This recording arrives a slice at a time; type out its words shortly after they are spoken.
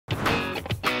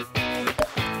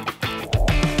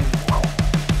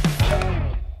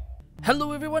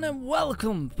Hello everyone and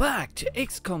welcome back to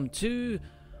Xcom 2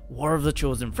 War of the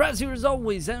Chosen. Fraz here as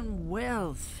always, and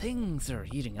well, things are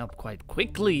heating up quite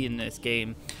quickly in this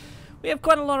game. We have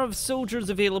quite a lot of soldiers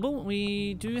available.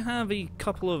 We do have a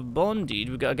couple of bonded.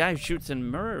 We've got a guy who shoots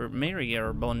and Mary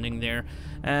are bonding there.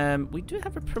 We do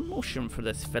have a promotion for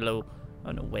this fellow.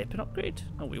 Oh no, weapon upgrade?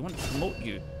 No, we want to promote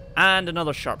you. And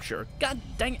another sharpshooter. God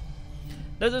dang it.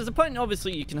 Now, there's a point,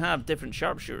 obviously, you can have different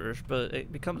sharpshooters, but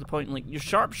it becomes a point, like, your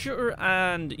sharpshooter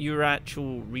and your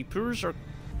actual Reapers are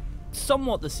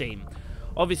somewhat the same.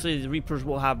 Obviously, the Reapers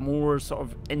will have more sort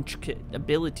of intricate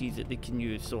abilities that they can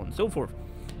use, so on and so forth.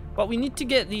 But we need to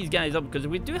get these guys up, because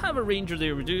we do have a Ranger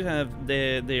there, we do have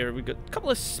we've got a couple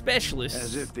of Specialists.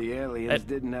 As if the aliens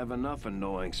didn't have enough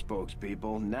annoying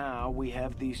spokespeople, now we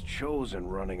have these Chosen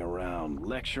running around,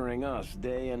 lecturing us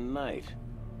day and night.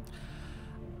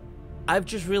 I've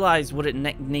just realized what it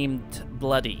nicknamed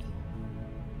Bloody.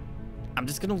 I'm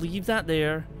just gonna leave that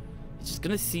there. You're just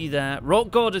gonna see that. Rock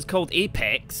God is called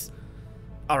Apex.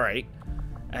 Alright.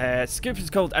 Scoop is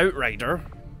called Outrider.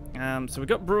 So we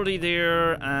got Brody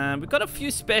there. We've got a few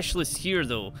specialists here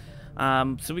though.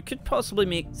 So we could possibly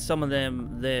make some of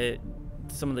them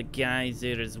some of the guys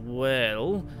there as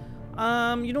well.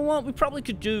 You know what? We probably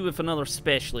could do with another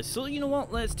specialist. So you know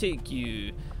what? Let's take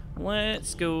you.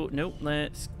 Let's go. Nope.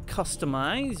 Let's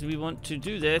customize. We want to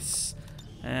do this,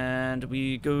 and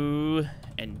we go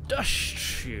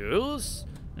industrials.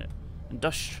 No,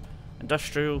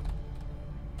 industrial.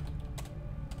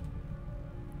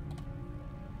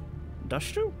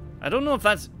 Industrial? I don't know if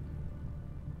that's.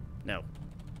 No.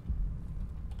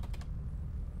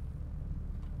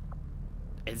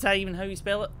 Is that even how you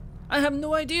spell it? I have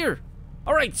no idea.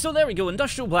 Alright, so there we go,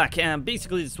 Industrial Black, and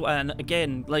basically this one,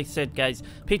 again, like I said guys,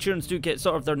 Patreons do get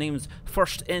sort of their names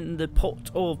first in the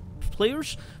pot of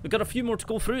players. We've got a few more to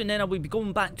go through, and then I will be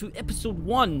going back to episode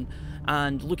 1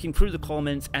 and looking through the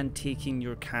comments and taking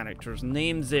your characters'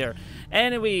 names there.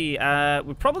 Anyway,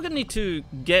 we're probably going to need to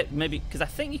get maybe, because I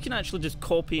think you can actually just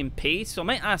copy and paste, so I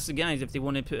might ask the guys if they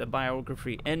want to put a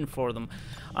biography in for them.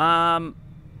 I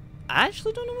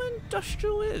actually don't know what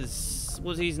Industrial is,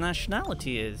 what his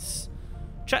nationality is.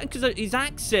 Because his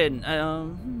accent,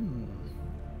 I'm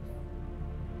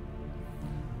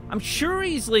sure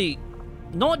he's like,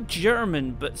 not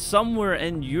German, but somewhere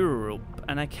in Europe,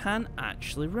 and I can't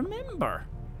actually remember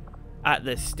at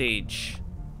this stage.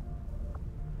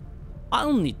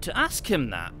 I'll need to ask him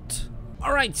that.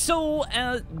 Alright, so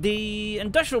the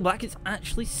Industrial Black is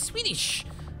actually Swedish.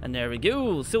 And there we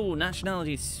go. So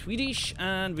nationality is Swedish,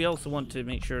 and we also want to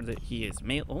make sure that he is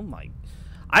male. Oh my.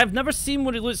 I've never seen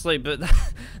what he looks like, but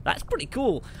that's pretty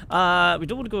cool. We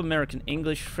don't want to go American,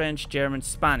 English, French, German,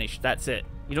 Spanish. That's it.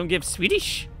 You don't give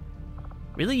Swedish?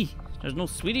 Really? There's no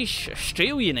Swedish,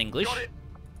 Australian English? Got it.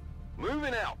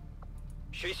 Moving out.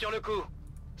 Je suis sur le coup.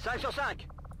 5 sur 5.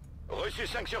 Reçu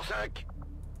 5 sur 5.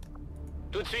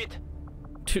 Tout de suite.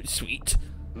 Too sweet.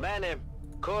 Bene.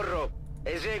 Corro.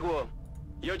 Eseguo.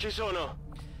 Io ci sono.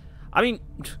 I mean...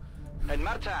 En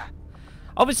marcha.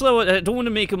 Obviously, I don't want to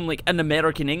make them like an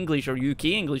American English or UK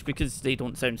English because they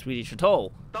don't sound Swedish at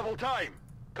all. Double time.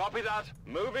 Copy that.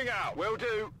 Moving out. Will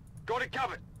do. Got it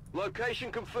covered.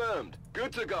 Location confirmed.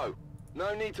 Good to go.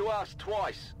 No need to ask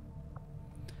twice.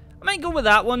 I might go with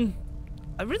that one.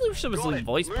 I really wish there was Got a it.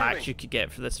 voice patch Moving. you could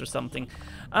get for this or something.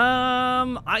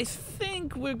 I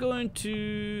think we're going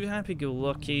to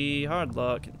happy-go-lucky, hard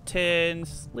luck,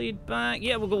 intense, laid back.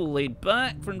 Yeah, we'll go laid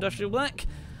back for Industrial Black.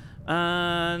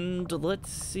 And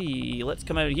let's see. Let's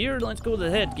come out here. Let's go to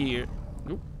the headgear.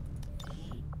 Oop.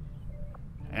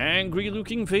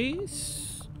 Angry-looking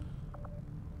face.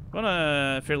 Got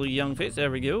a fairly young face.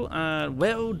 There we go.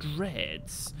 Well,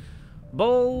 dreads.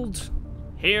 Bald.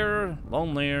 Hair.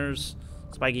 Long layers.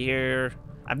 Spiky hair.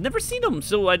 I've never seen him,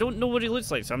 so I don't know what he looks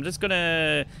like. So I'm just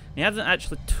gonna... He hasn't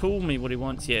actually told me what he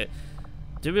wants yet.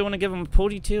 Do we want to give him a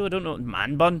ponytail? I don't know.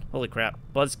 Man bun? Holy crap.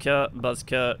 Buzz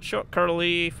cut, short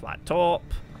curly, flat top.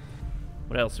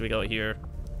 What else do we got here?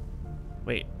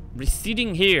 Wait,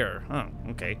 receding hair. Oh,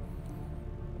 okay.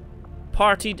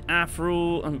 Parted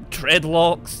afro,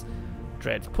 dreadlocks,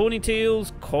 dreads,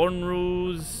 ponytails,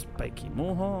 cornrows, spiky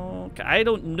mohawk. I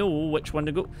don't know which one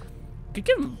to go.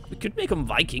 Could make him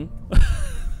Viking.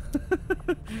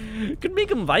 Could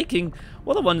make him Viking.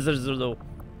 What are the ones there's though?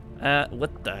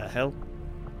 What the hell?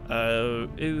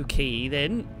 Okay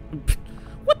then.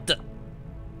 What the?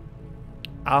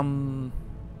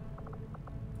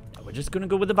 We're just gonna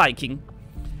go with the Viking.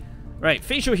 Right,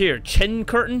 facial hair, chin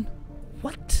curtain.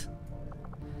 What?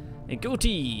 A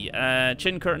goatee,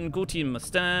 chin curtain, goatee and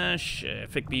mustache,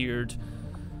 thick beard.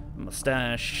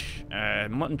 Mustache,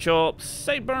 mutton chops,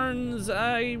 sideburns.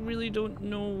 I really don't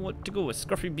know what to go with.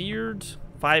 Scruffy beard,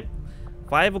 5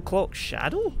 o'clock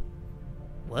shadow.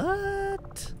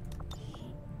 What?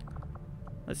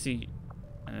 Let's see.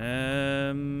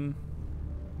 A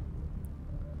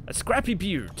scrappy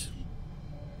beard.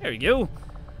 There we go.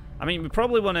 I mean, we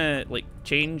probably want to like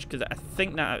change because I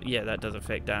think that that does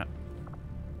affect that.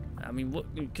 I mean, what,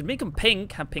 you could make him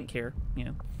pink, have pink hair. You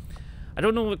know. I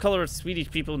don't know what color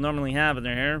Swedish people normally have in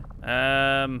their hair.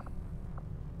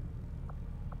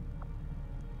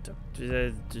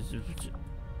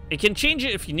 It can change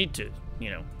it if you need to,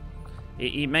 you know.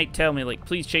 It might tell me, like,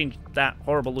 please change that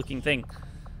horrible looking thing.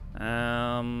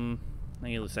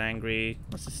 He looks angry.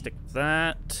 Let's just stick with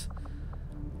that.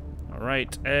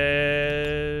 Alright.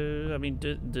 I mean,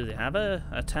 do they have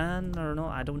a tan or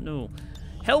not? I don't know.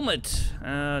 Helmet.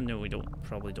 No, we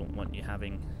probably don't want you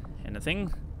having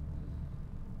anything.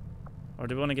 Or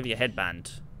do we want to give you a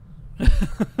headband?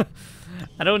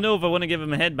 I don't know if I want to give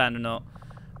him a headband or not.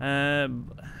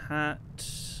 Hat.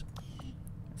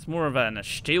 It's more of an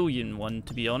Australian one,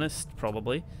 to be honest,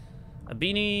 probably. A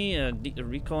beanie, a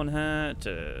recon hat,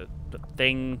 a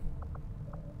thing.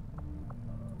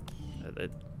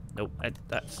 Nope,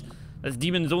 that's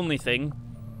Demon's only thing.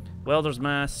 Welder's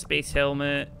mask, space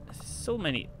helmet. So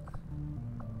many.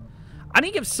 I need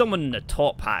to give someone a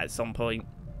top hat at some point.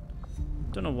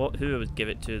 Don't know who I would give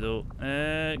it to though.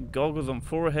 Goggles on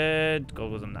forehead,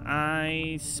 goggles on the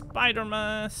eyes, spider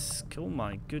mask. Oh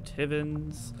my good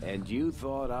heavens! And you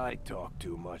thought I talked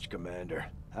too much, Commander?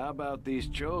 How about these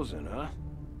Chosen, huh?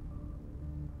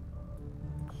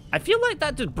 I feel like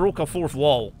that just broke a fourth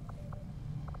wall.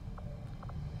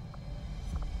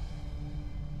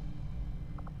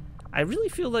 I really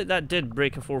feel like that did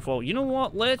break a fourth wall. You know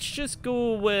what? Let's just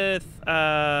go with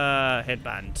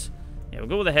headband. Yeah, we'll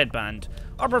go with a headband.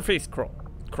 Arbor face prop.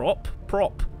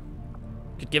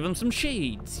 Could give him some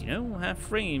shades, you know, half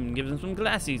frame. Give him some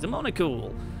glasses, a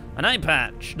monocle, an eye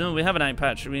patch. No, we have an eye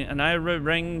patch. An eye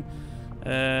ring,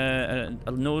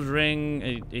 a nose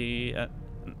ring. Yeah,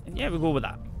 we'll go with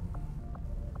that.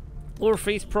 Lower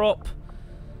face prop.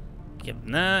 Give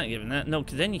him that. Give him that. No,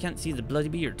 because then you can't see the bloody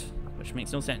beard, which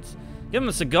makes no sense. Give him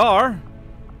a cigar.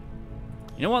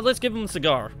 You know what? Let's give him a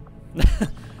cigar.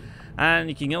 And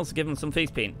you can also give him some face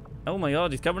paint. Oh my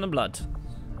god, he's covered in blood.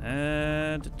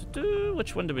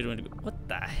 Which one do we want to go? What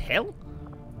the hell?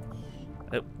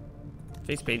 Oh,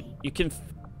 face paint. You can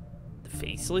the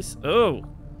faceless. Oh,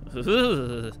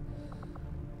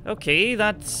 okay,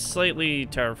 that's slightly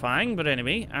terrifying. But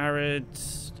anyway, arid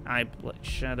eye black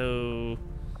shadow.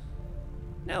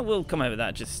 Now we'll come out with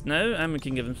that just now, and we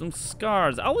can give him some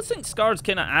scars. I always think scars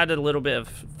kind of added a little bit of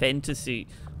fantasy,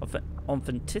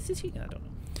 authenticity. I don't know.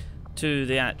 To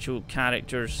the actual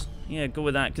characters. Yeah, go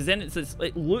with that, because then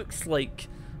it looks like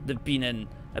they've been in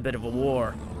a bit of a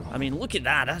war. I mean, look at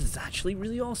that. That is actually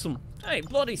really awesome. Alright,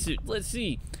 bodysuit. Let's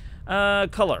see.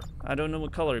 Color. I don't know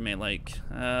what color he may like.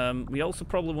 We also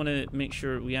probably want to make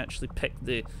sure we actually pick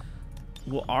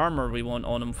what armor we want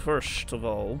on him first of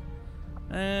all.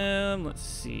 Let's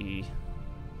see.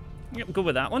 Yep, go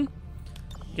with that one.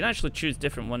 You can actually choose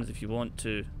different ones if you want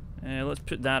to. Let's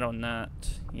put that on that.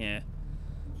 Yeah.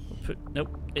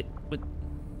 Nope.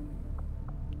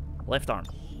 Left arm.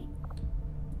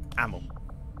 Ammo.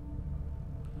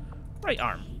 Right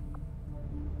arm.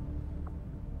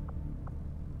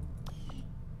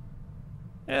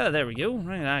 Yeah, there we go.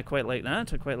 Right, I quite like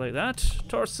that. I quite like that.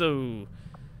 Torso.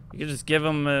 You can just give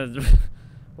him a...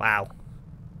 Wow.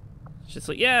 It's just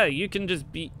like, yeah, you can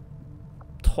just be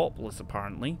topless,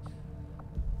 apparently.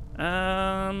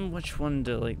 Which one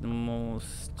do I like the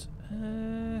most?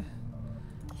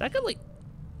 That got like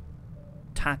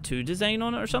tattoo design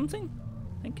on it or something?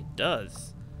 I think it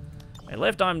does. A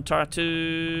left arm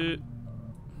tattoo.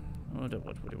 What do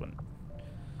you want?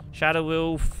 Shadow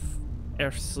Wolf,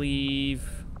 Earth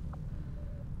Sleeve.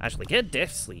 Actually, get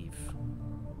Death Sleeve.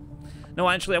 No,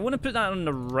 actually, I want to put that on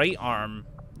the right arm.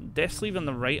 Death Sleeve on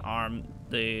the right arm.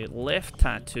 The left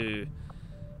tattoo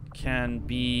can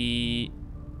be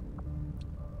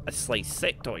a sliced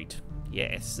sectoid.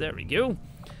 Yes, there we go.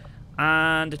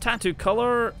 And the tattoo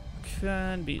color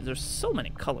can be... There's so many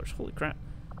colors. Holy crap.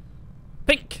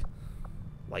 Pink.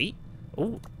 White.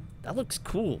 Oh, that looks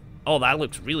cool. Oh, that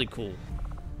looks really cool.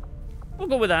 We'll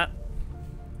go with that.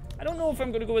 I don't know if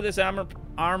I'm going to go with this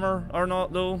armor or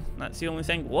not, though. That's the only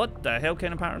thing. What the hell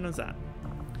kind of pattern is that?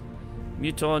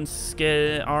 Muton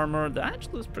skin armor. That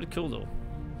actually looks pretty cool, though.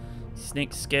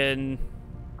 Snake skin.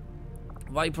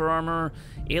 Viper armor.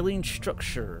 Alien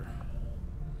structure.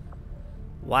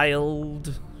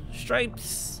 Wild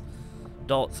stripes,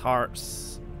 dots,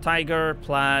 hearts, Tiger,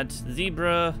 plaid,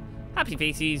 zebra, happy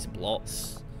faces,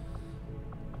 blots.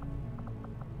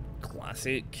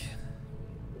 Classic.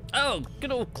 Oh,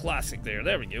 good old classic there.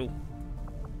 There we go.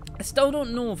 I still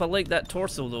don't know if I like that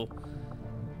torso though.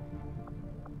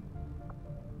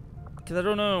 Because I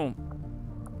don't know.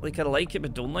 Like, I like it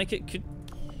but don't like it. Could...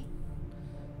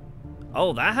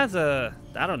 Oh, that has a...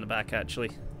 that on the back actually.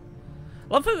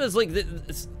 I love how there's like...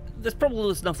 There's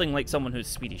probably nothing like someone who's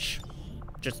Swedish.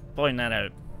 Just pointing that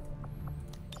out.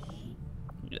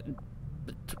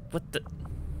 What the...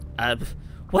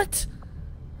 what?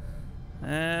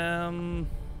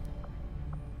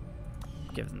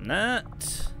 Give them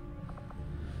that.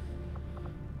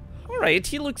 Alright,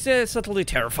 he looks subtly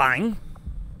terrifying.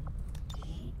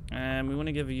 We want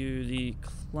to give you the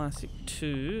classic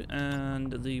 2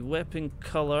 and the weapon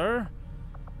color.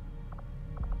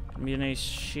 Can be a nice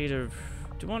shade of...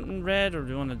 Do you want in red or do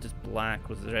you want it just black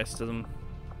with the rest of them?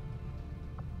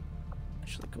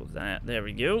 Actually go with that. There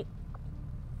we go.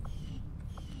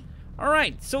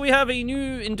 Alright, so we have a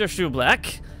new industrial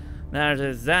black. That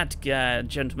is that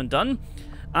gentleman done.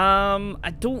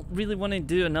 I don't really want to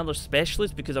do another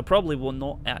specialist because I probably will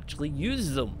not actually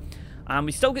use them.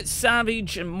 We still get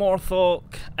Savage and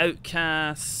Morthok,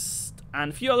 Outcast,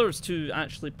 and a few others to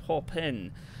actually pop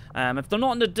in. If they're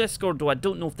not in the Discord though, I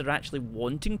don't know if they're actually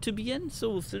wanting to be in, so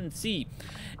we'll soon see.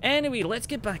 Anyway, let's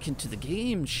get back into the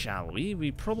game, shall we?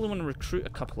 We probably want to recruit a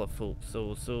couple of folks,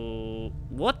 so...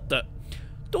 What the...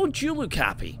 Don't you look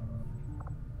happy?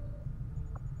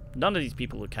 None of these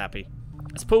people look happy.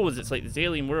 I suppose it's like this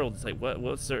alien world. It's like,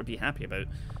 what's there to be happy about?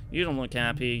 You don't look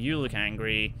happy. You look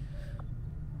angry.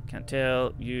 Can't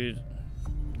tell. You...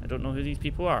 I don't know who these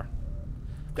people are.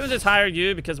 I'm gonna just hire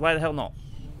you because why the hell not?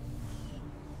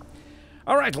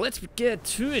 Alright, let's get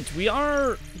to it. We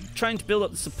are trying to build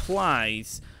up the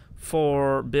supplies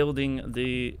for building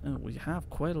the... Oh, we have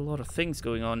quite a lot of things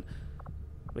going on.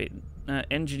 Wait,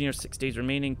 engineer 6 days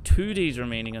remaining, 2 days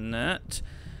remaining on that.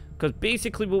 Because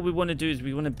basically what we want to do is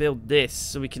we want to build this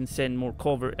so we can send more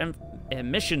covert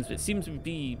missions. But it seems to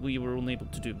be we were only able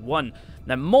to do 1.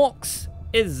 Now, Mox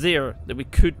is there that we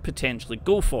could potentially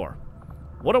go for.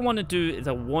 What I want to do is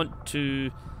I want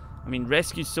to...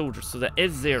 rescue soldiers, so that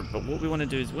is there. But what we want to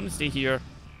do is we want to stay here.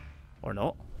 Or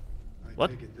not.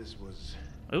 What? I take it this was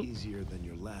Oh. easier than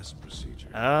your last procedure.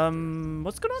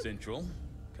 What's going on? Central,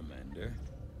 Commander.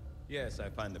 Yes, I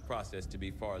find the process to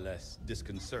be far less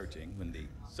disconcerting when the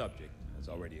subject has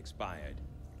already expired.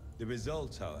 The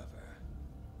results, however,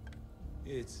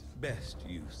 it's best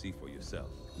you see for yourself.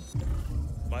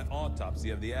 My autopsy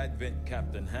of the Advent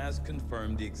captain has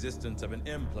confirmed the existence of an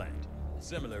implant,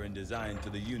 similar in design to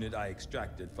the unit I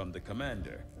extracted from the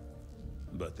commander.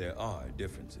 But there are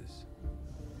differences.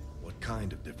 What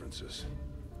kind of differences?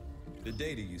 The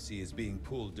data you see is being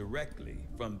pulled directly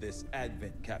from this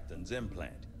Advent captain's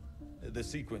implant. The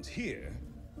sequence here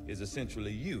is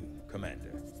essentially you,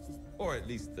 Commander. Or at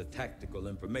least the tactical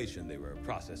information they were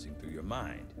processing through your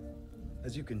mind.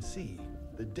 As you can see,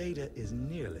 the data is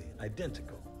nearly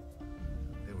identical.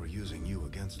 They were using you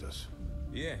against us.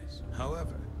 Yes,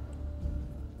 however,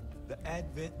 the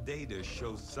Advent data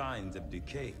shows signs of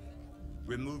decay.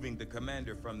 Removing the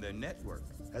commander from their network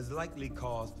has likely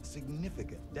caused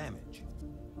significant damage.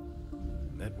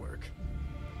 Network?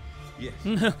 Yes,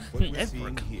 what we're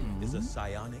seeing here is a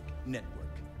psionic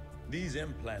network. These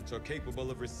implants are capable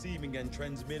of receiving and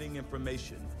transmitting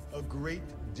information, a great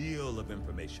deal of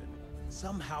information,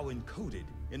 somehow encoded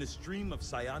in a stream of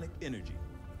psionic energy.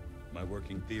 My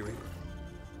working theory?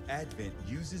 Advent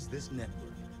uses this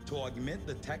network to augment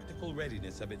the tactical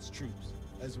readiness of its troops,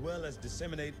 as well as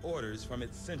disseminate orders from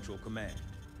its central command.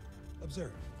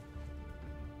 Observe.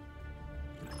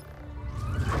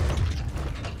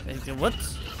 What?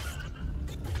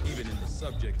 Even in the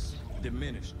subject's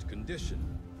diminished condition,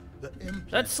 the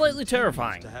implant That's slightly continues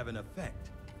terrifying. to have an effect.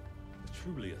 A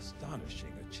truly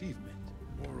astonishing achievement.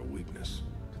 Or a weakness?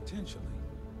 Potentially.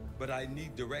 But I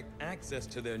need direct access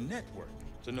to their network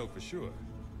to know for sure.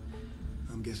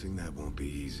 I'm guessing that won't be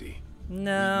easy.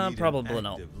 No, We need probably an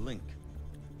not. active link.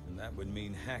 And that would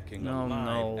mean hacking No, a live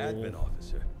no. admin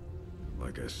officer.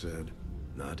 Like I said,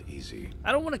 not easy.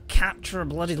 I don't want to capture a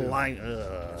bloody Still, line.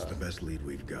 It's the best lead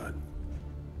we've got.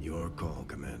 Your call,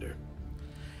 Commander.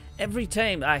 Every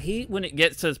time, I hate when it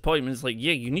gets to this point when it's like,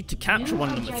 yeah, you need to capture one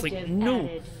of them. It's like,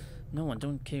 no. No, I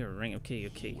don't care, right?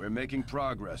 Okay. We're making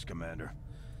progress, Commander.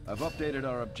 I've updated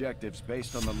our objectives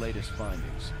based on the latest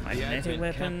findings. The Magnetic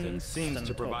Advent captain weapons. seems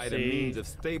to provide a means of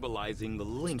stabilizing the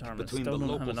link Starman, between still the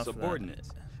don't have local enough of that. subordinates.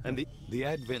 And the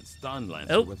Advent Stunlancer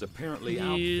Oh. was apparently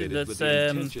Yeah, outfitted with that's, the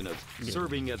intention of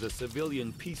serving as a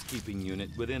civilian peacekeeping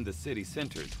unit within the city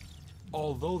centers.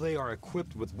 Although they are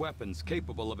equipped with weapons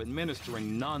capable of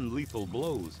administering non-lethal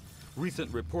blows,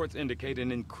 recent reports indicate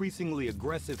an increasingly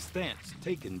aggressive stance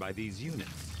taken by these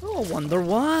units. Oh, I wonder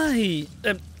why.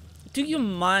 Do you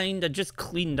mind? I just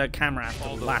cleaned the camera after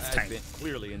Although last time. Advent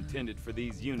clearly intended for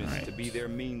these units to be their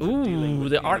means Ooh, of dealing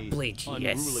with the arc any blade, unruly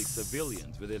yes.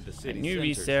 civilians within the city New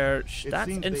centers. research. It That's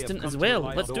seems they have instant come as to well.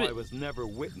 rely, Let's do although it. I was never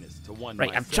witness to one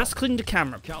Right, I've myself. just cleaned the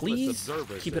camera. Countless Please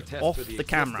observers keep it attest off to the the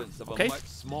camera, existence of okay? a much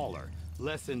smaller,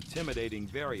 less intimidating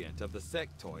variant of the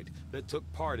sectoid that took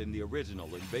part in the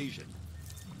original invasion.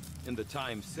 In the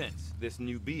time since, this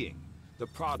new being, the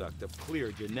product of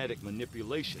clear genetic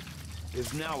manipulation,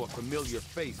 is now a familiar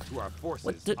face to our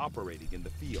forces operating in the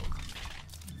field.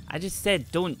 I just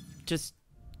said don't just...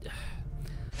 The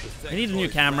I need a new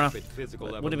sectoid's camera. rapid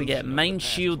physical What do we get? evolution of the Mind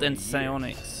past shield 20 and years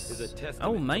psionics. is a testament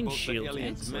Oh, to mind both the shield.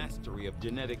 aliens' Excellent. mastery of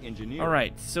genetic engineering.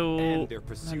 Alright, so and their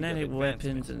pursuit of magnetic weapons,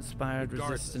 advancement, inspired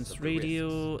regardless resistance of the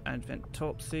radio, advent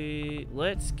topsy.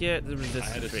 Let's get the I had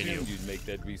resistance radio. assumed you'd make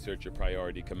that research a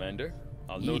priority, Commander.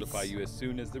 I'll notify you as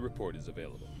soon as the report is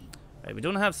available. Right, we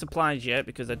don't have supplies yet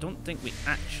because I don't think we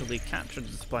actually captured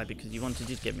the supply because you wanted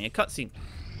to give me a cutscene.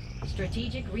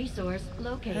 Strategic resource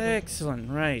located.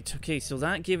 Excellent, right. Okay, so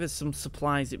that gave us some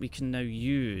supplies that we can now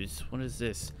use. What is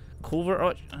this?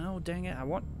 Covert... Oh, dang it. I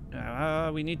want...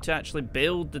 we need to actually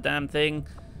build the damn thing.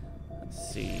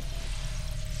 Let's see.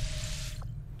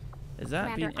 Is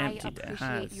that Commander, being emptied? I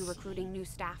appreciate you recruiting new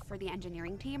staff for the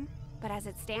engineering team, but as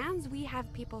it stands, we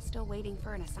have people still waiting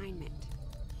for an assignment.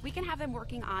 We can have them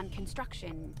working on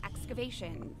construction,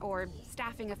 excavation, or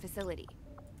staffing a facility.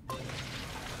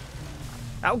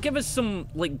 That'll give us some,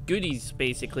 like, goodies,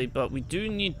 basically, but we do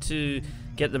need to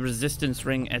get the resistance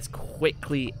ring as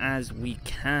quickly as we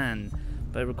can.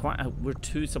 But we're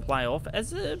 2 supply off.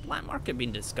 Has the black market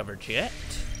been discovered yet?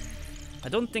 I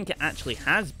don't think it actually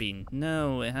has been.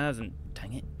 No, it hasn't.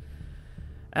 Dang it.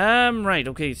 Right,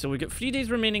 okay, so we've got 3 days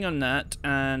remaining on that,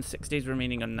 and 6 days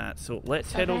remaining on that. So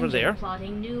let's head over there.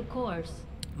 Plotting new course.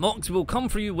 Mox will come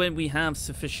for you when we have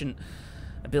sufficient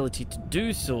ability to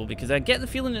do so, because I get the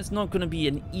feeling it's not going to be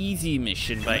an easy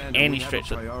mission by Commander, any we have a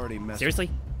stretch. priority message.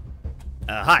 Seriously?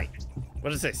 Hi.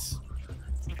 What is this?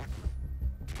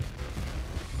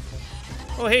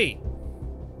 Oh, hey.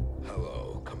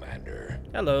 Hello, Commander.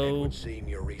 Hello. It would seem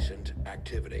your recent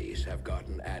activities have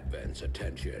gotten Advent's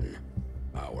attention.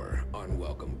 Our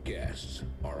unwelcome guests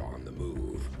are on the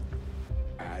move.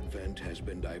 Advent has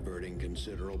been diverting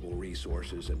considerable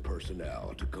resources and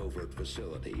personnel to covert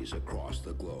facilities across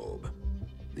the globe.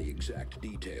 The exact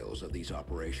details of these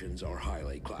operations are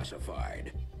highly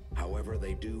classified. However,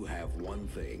 they do have one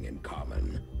thing in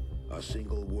common. A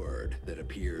single word that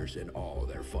appears in all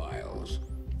their files.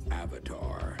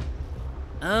 Avatar.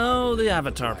 Oh, the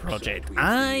Avatar Project.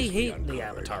 I hate the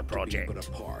Avatar But Project.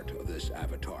 a part of this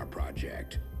Avatar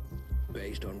Project.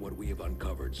 Based on what we have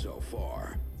uncovered so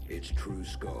far, its true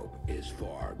scope is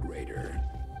far greater.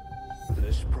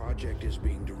 This project is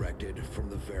being directed from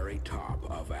the very top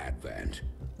of Advent,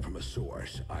 from a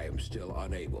source I am still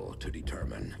unable to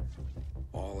determine.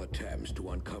 All attempts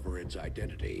to uncover its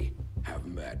identity have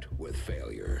met with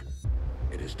failure.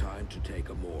 It is time to take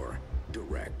a more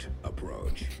direct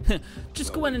approach.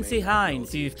 Just Though go in we and may say not hi know and the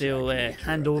see if they'll exact nature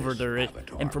hand of over this their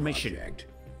Avatar information. project,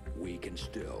 we can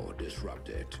still disrupt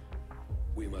it.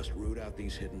 We must root out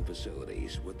these hidden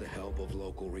facilities with the help of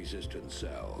local resistance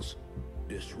cells,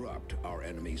 disrupt our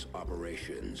enemy's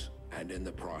operations, and in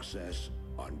the process,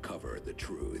 uncover the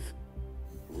truth.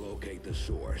 Locate the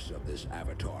source of this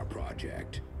Avatar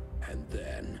Project, and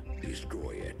then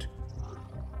destroy it.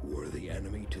 Were the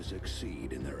enemy to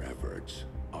succeed in their efforts,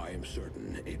 I am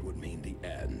certain it would mean the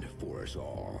end for us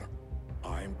all.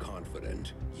 I am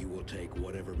confident you will take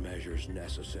whatever measures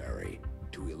necessary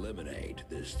to eliminate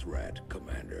this threat,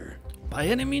 Commander. By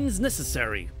any means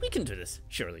necessary. We can do this,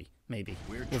 surely. Maybe.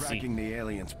 We're We'll tracking see. the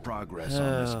aliens' progress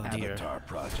on this Oh, dear. Avatar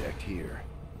project here.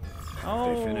 If they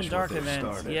Oh, finish dark what they've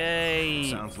events. started, Yay.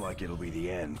 sounds like it'll be the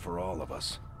end for all of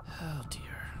us. Oh,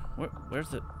 dear. Where's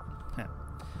the... Huh.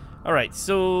 Alright,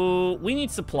 so we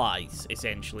need supplies,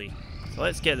 essentially. So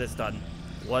let's get this done.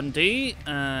 1D,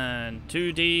 and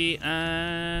 2D,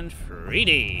 and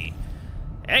 3D.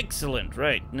 Excellent.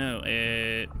 Right, no,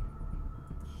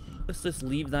 let's just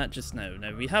leave that just now.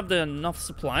 Now, we have enough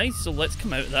supplies, so let's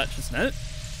come out of that just now.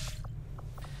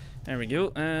 There we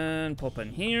go, and pop in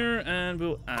here, and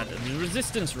we'll add the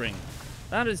resistance ring.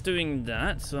 That is doing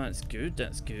that, so that's good,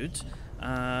 that's good.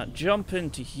 Jump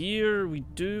into here. We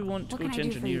do want to What go can to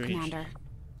I do for you, engineering. Commander?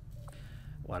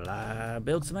 Well,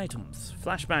 build some items.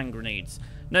 Flashbang grenades.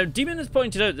 Now, Demon has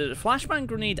pointed out that the flashbang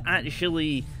grenade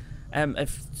actually,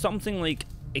 if something like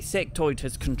a sectoid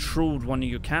has controlled one of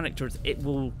your characters, it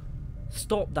will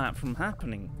stop that from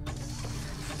happening.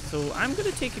 So I'm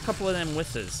going to take a couple of them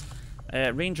with us.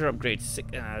 Ranger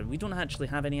upgrades. We don't actually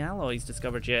have any alloys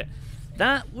discovered yet.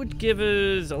 That would give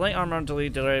us a light armor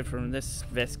delayed derived from this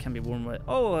vest can be worn with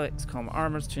all Xcom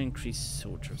armors to increase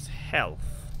soldiers' health.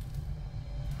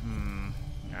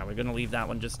 Yeah, we're going to leave that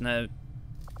one just now.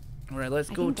 Alright, let's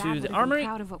go to the armory. I'm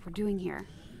proud of what we're doing here.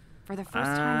 For the first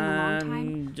time in a long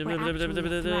time, we're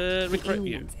actually a threat to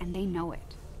aliens, and they know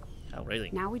it. Oh, really?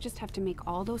 Now we just have to make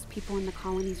all those people in the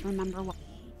colonies remember what...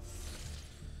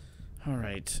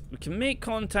 Alright, we can make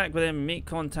contact with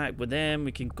them,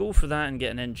 we can go for that and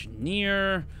get an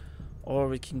engineer, or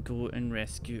we can go and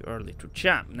rescue our little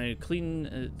chap. Now, clearing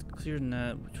that,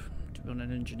 do we want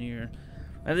an engineer?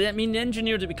 I mean, the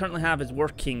engineer that we currently have is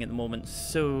working at the moment,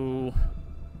 so...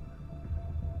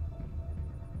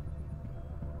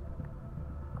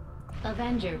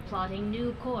 Avenger plotting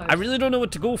new course. I really don't know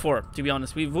what to go for, to be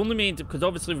honest. We've only made, because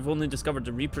obviously we've only discovered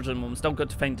the Reapers at the moment. Still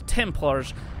got to find the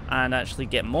Templars and actually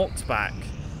get Mox back.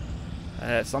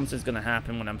 Something's going to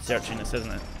happen when I'm searching this,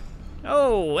 isn't it?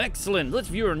 Oh, excellent. Let's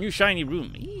view our new shiny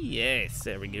room. Yes,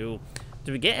 there we go.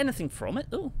 Do we get anything from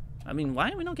it, though? I mean,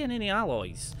 why are we not getting any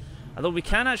alloys? Although we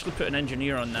can actually put an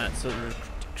engineer on that, so it'll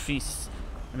decrease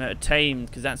the amount of time,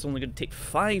 because that's only going to take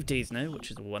 5 days now,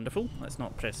 which is wonderful. Let's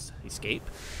not press escape.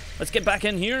 Let's get back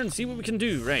in here and see what we can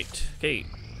do. Right, okay.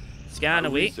 Scan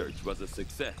away. Research was a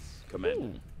success, Commander.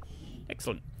 Ooh.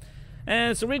 Excellent.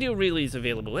 So radio relays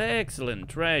available.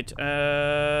 Excellent. Right.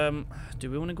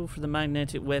 Do we want to go for the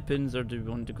magnetic weapons, or do we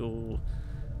want to go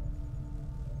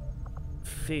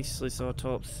faceless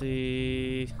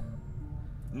autopsy?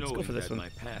 Let's go for this one. My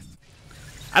past,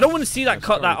 I don't want to see that I've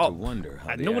cut that started up. to wonder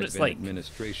how I the know what it's Advent like.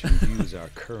 Administration views our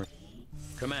current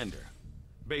Commander.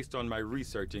 Based on my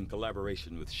research in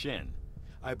collaboration with Shen,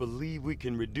 I believe we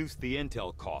can reduce the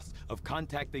intel costs of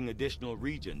contacting additional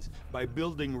regions by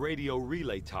building radio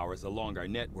relay towers along our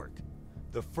network.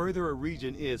 The further a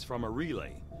region is from a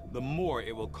relay, the more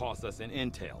it will cost us in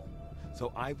intel.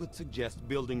 So I would suggest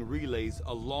building relays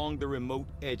along the remote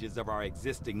edges of our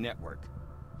existing network.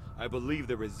 I believe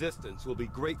the Resistance will be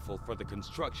grateful for the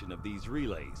construction of these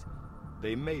relays.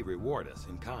 They may reward us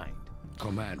in kind.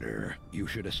 Commander, you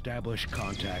should establish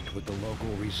contact with the local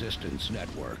Resistance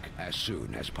network as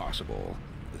soon as possible.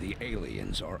 The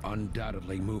aliens are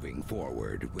undoubtedly moving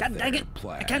forward with God dang their it!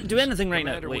 plans. I can't do anything right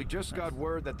Commander, now. we Wait. just got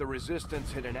word that the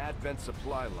Resistance hit an Advent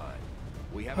supply line.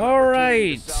 We have All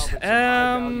opportunity to right. salvage some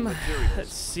high-value materials,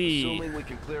 Let's see. assuming we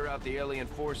can clear out the alien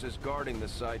forces guarding the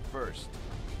site first.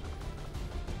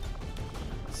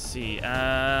 Let's see.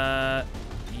 Yep,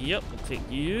 we'll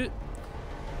take you.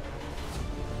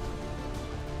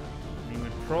 I mean, we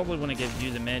probably want to give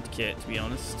you the med kit, to be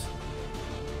honest.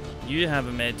 You have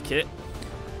a med kit.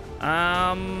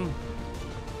 Let's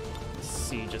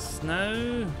see, just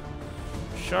now.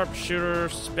 Sharpshooter,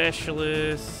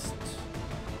 specialist.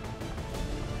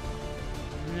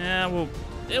 Yeah,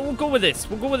 we'll go with this.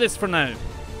 We'll go with this for now.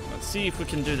 Let's see if we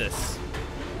can do this.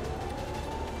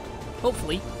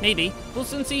 Hopefully, maybe. We'll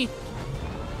soon see.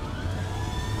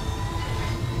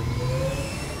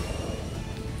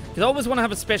 Because I always want to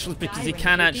have a specialist because he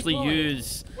can actually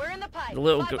use the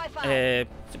little is it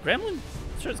gremlin?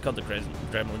 I'm sure it's called the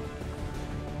gremlin.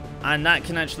 And that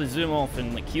can actually zoom off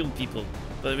and like heal people.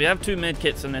 But we have 2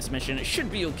 medkits on this mission. It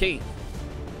should be okay.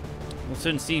 We'll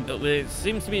soon see, but it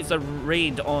seems to be it's a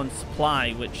raid on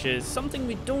supply, which is something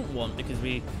we don't want because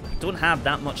we don't have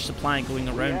that much supply going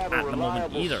around at the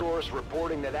moment either. Source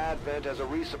reporting that Advent has a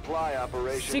resupply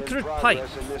operation Secret pipe.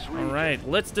 Alright,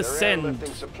 let's descend,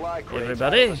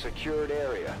 everybody. A secured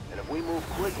area, and if we move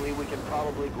quickly, we can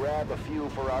probably grab a few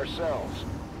for ourselves.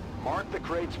 Mark the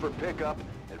crates for pickup,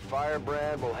 and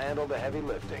Firebrand will handle the heavy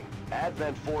lifting.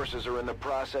 Advent forces are in the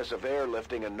process of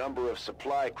airlifting a number of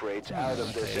supply crates out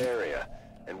of this area,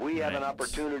 and we have an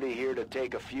opportunity here to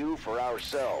take a few for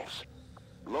ourselves.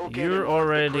 You're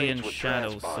already in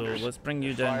shadow, so let's bring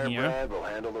you down here. Firebrand will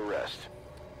handle the rest.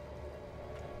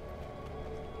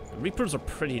 The Reapers are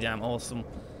pretty damn awesome.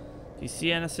 Do you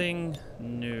see anything?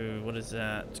 No. What is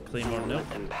that? Claymore? No.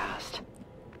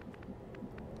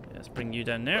 Let's bring you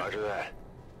down there. Roger that.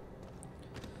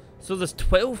 So there's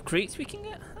 12 crates we can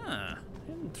get? Huh.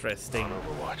 Interesting. On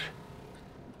Overwatch.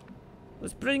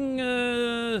 Let's bring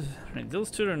right,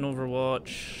 those 2 are in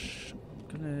Overwatch. I'm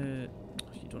gonna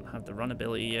you don't have the run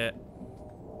ability yet.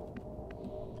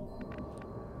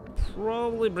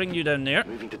 Probably bring you down there.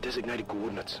 Moving to designated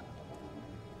coordinates.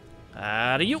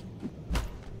 Are you?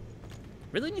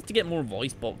 Really need to get more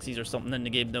voice boxes or something in the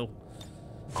game though.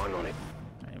 On it.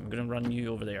 I'm gonna run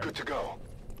you over there. Good to go.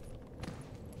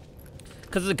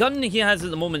 Because the gun he has at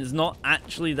the moment is not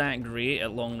actually that great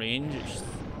at long range.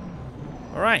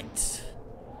 Alright.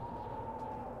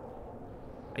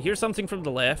 I hear something from the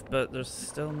left, but there's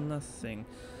still nothing.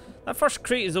 That first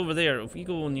crate is over there. If we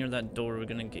go near that door, we're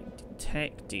gonna get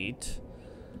detected.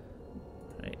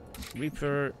 Right.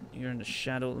 Reaper, you're in the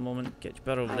shadow at the moment. Get your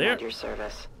butt over there. I'm at your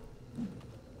service.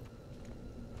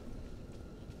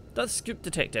 Does Scoop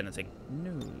detect anything?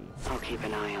 No. I'll keep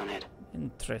an eye on it.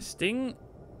 Interesting.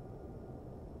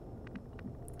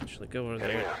 Actually, go over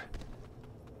there.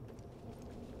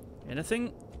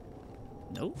 Anything?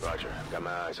 No. Roger, got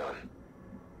my eyes on.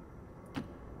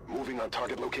 Moving on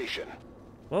target location.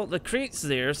 Well, the crate's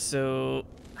there, so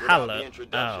Without hello. the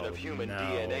introduction Oh, of human no.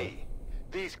 DNA,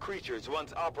 these creatures,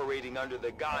 once operating under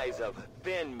the guise of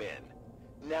thin men,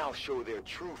 now show their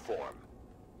true form.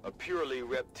 A purely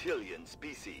reptilian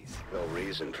species. No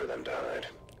reason for them to hide.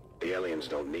 The aliens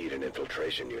don't need an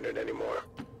infiltration unit anymore.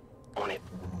 On it.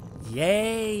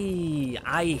 Yay!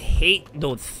 I hate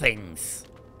those things.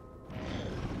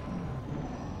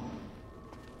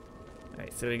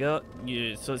 Alright, so we got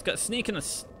you. So it's got a snake and a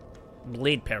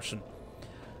blade person.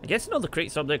 I guess another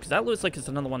crate's up there because that looks like it's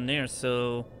another one there.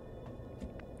 So,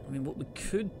 I mean, what we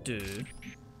could do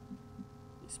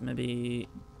is maybe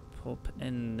pop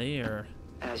in there.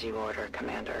 As you order,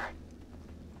 Commander.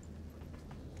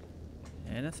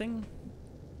 Anything?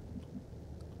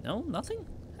 No, nothing?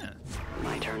 Huh.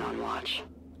 My turn on watch.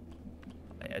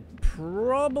 I'd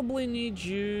probably need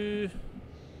you.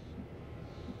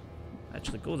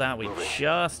 Actually, go that way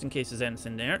just in case there's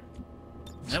anything there.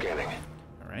 Nope. Scanning.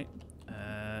 Alright.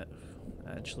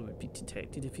 Actually, would be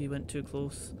detected if he went too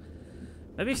close.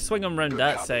 Maybe swing him around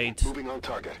that side. Moving on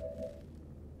target.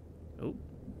 Oh.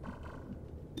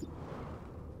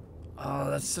 Oh,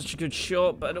 that's such a good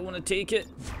shot, but I don't want to take it.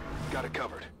 Got it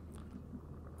covered.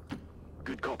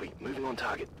 Good copy. Moving on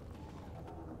target.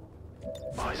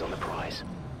 Eyes on the prize.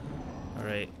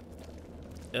 Alright.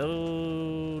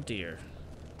 Oh dear.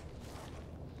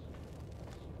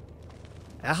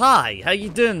 Hi, how you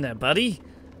doing there, buddy?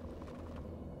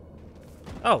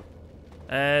 Oh.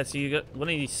 So you got one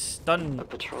of these stun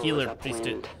patrol healer is upwind.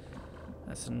 priesthood.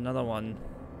 That's another one.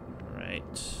 Right.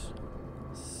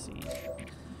 Let's see.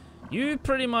 You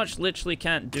pretty much literally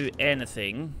can't do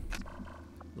anything.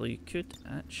 Though you could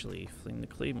actually fling the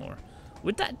claymore.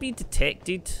 Would that be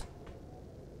detected?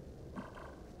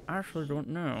 I actually don't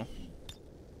know.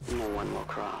 No one will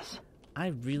cross. I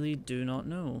really do not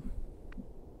know.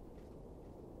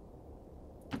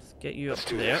 Let's get you up Let's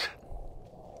do there. this.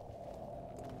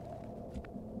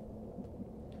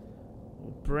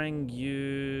 We'll bring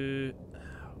you.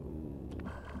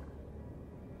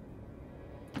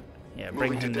 Yeah,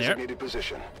 bring Moving him to there. designated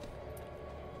position.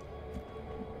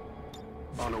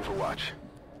 On Overwatch.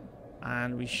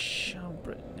 And we shall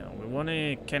bring. No, we want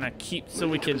to kind of keep so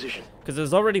we Moving to can. position. Because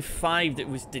there's already 5 that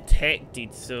was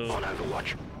detected, so. On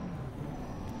Overwatch.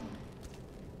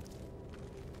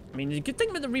 I mean, the good thing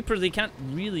about the Reaper, they can't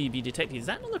really be detected. Is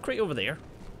that another crate over there?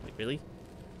 Wait, really?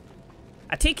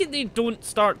 I take it they don't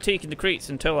start taking the crates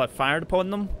until I've fired upon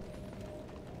them.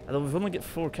 Although we've only got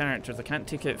 4 characters, I can't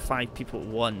take out 5 people at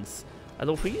once.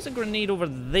 Although if we use a grenade over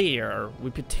there, we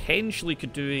potentially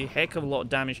could do a heck of a lot of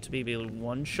damage to be able to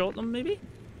one-shot them, maybe?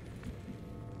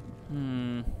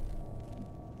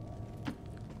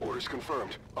 Orders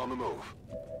confirmed. On the move.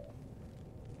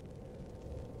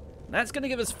 That's going to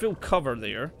give us full cover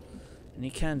there. And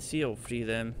you can see all 3 of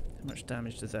them. How much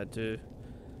damage does that do?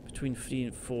 Between 3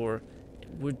 and 4. It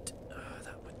would...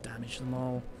 that would damage them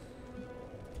all.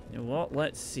 You know what?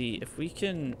 Let's see if we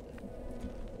can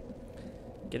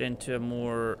get into a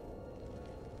more...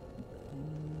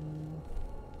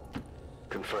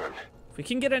 Confirmed. If we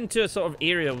can get into a sort of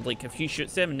area with like if you shoot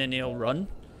them and then they all run,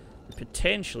 we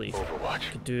potentially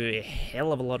Overwatch. could do a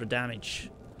hell of a lot of damage.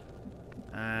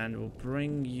 And we'll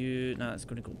bring you... No, it's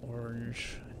going to go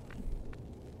orange.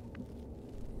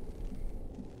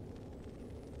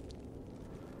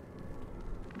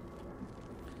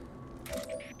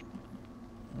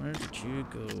 Where did you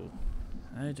go?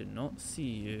 I did not see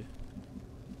you.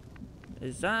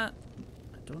 Is that...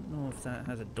 I don't know if that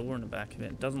has a door in the back of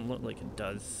it. It doesn't look like it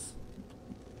does.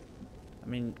 I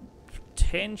mean,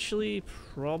 potentially,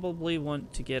 probably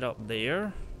want to get up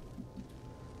there.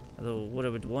 Although, what I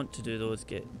would want to do though is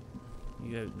get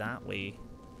you out that way.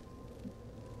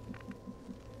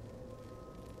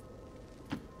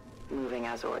 Moving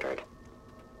as ordered.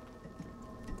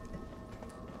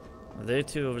 Well, they're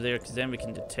 2 over there because then we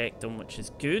can detect them, which is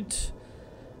good.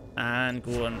 And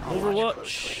go on I'll watch Overwatch.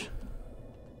 closely.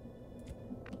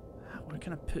 Where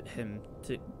can I put him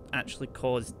to actually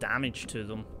cause damage to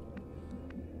them?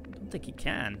 I don't think he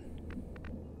can.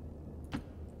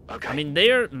 Okay. I mean,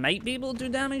 they might be able to do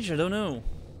damage. I don't know.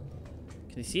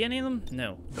 Can you see any of them?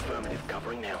 No. Affirmative,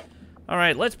 covering now.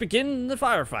 Alright, let's begin the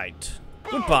firefight.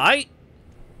 Goodbye.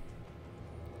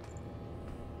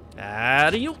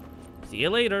 Adieu. See you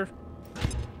later.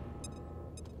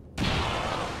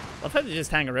 Love how they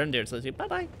just hang around there, so they say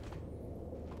bye-bye.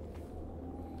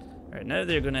 Alright, now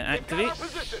they're going to activate.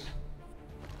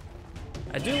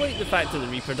 I do like the fact that the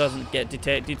Reaper doesn't get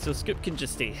detected, so Scoop can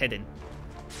just stay hidden.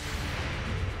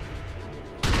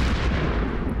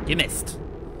 You missed.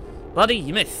 Bloody,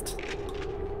 you missed.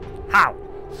 How?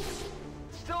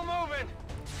 Still moving.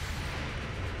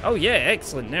 Oh yeah,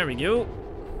 excellent. There we go.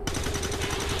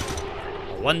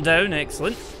 One down,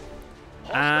 excellent.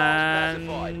 And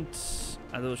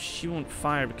although she won't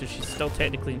fire because she's still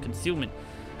technically in concealment.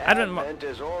 Advent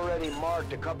has already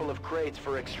marked a couple of crates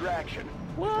for extraction.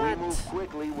 What? If we move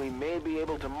quickly, we may be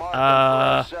able to mark them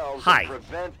for ourselves and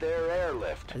prevent their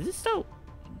airlift. Is it still?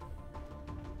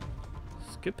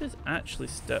 Scoop is actually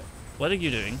stuck. What are you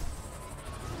doing?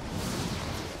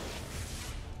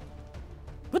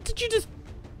 What did you just?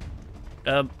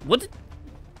 What did?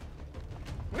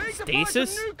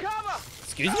 Stasis?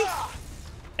 Excuse me?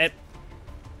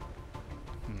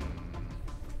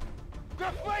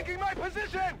 They're flanking my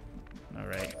position.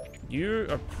 Alright. You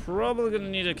are probably gonna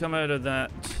need to come out of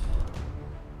that.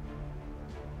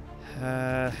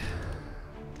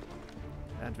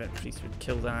 Advent Priest would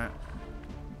kill that.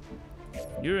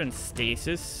 You're in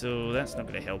stasis, so that's not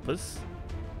gonna help us.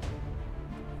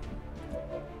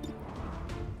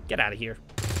 Get out of here.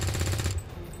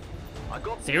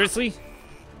 Seriously?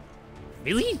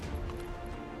 Really?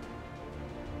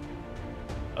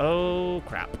 Oh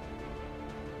crap.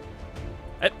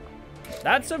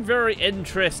 That's a very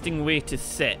interesting way to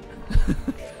sit.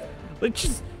 Like,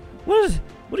 just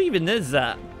what even is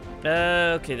that?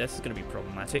 Okay, this is gonna be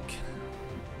problematic.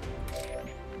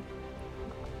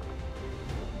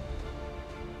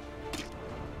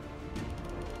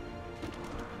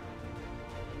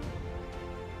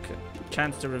 Okay.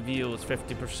 Chance to reveal is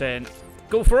 50%.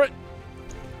 Go for it.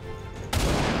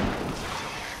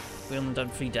 We only done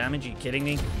 3 damage. Are you kidding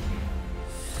me?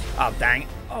 Oh dang!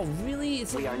 Oh really?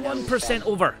 It's like 1%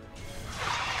 over.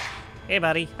 Hey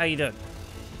buddy, how you doing?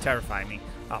 Terrify me.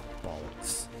 Oh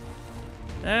bollocks!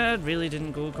 That really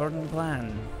didn't go according to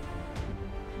plan.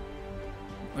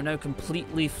 We're now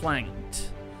completely flanked.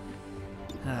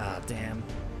 Ah damn!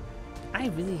 I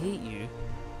really hate you.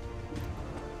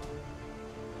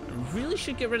 I really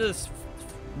should get rid of this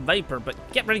Viper, but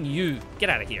get rid of you. Get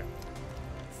out of here.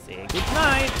 Say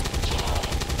goodnight.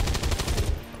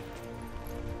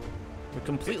 We're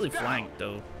completely flanked,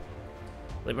 though.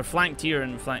 Like, we're flanked here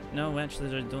and flanked... No,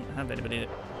 actually, I don't have anybody...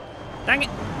 Dang it!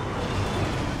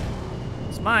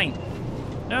 It's mine!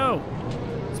 No!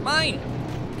 It's mine!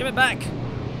 Give it back!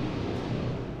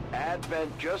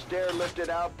 Advent just airlifted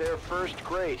out their first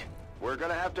crate. We're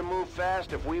gonna have to move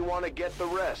fast if we want to get the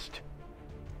rest.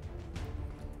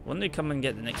 Wouldn't they come and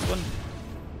get the next one?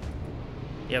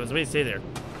 Yeah, I was waiting to stay there.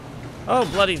 Oh,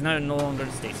 Bloody's now no longer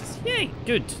in stasis. Yay!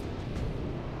 Good!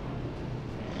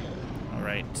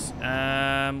 Alright,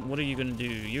 what are you gonna do?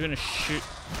 You're gonna shoot...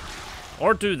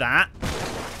 Or do that. Okay.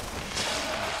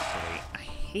 I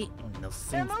hate when those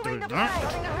things do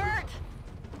that.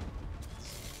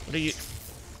 What are you...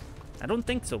 I don't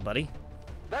think so, buddy.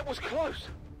 That was close.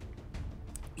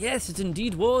 Yes, it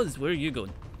indeed was. Where are you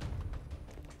going?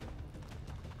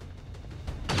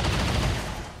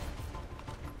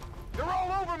 They're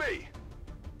all over me.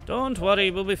 Don't worry,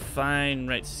 we'll be fine.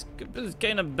 Right, Scoop is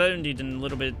kind of bounded in a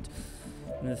little bit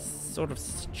in this sort of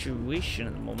situation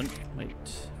at the moment. Right,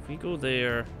 if we go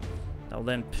there, that'll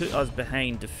then put us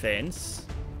behind defense.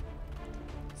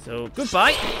 So,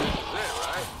 goodbye.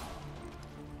 Right.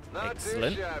 Not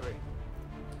Excellent. too shabby.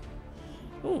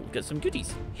 Oh, got some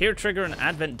goodies. Hair trigger and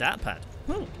Advent dat pad.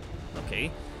 Oh,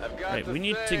 okay. Right, we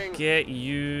need to get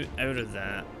you out of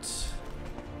that.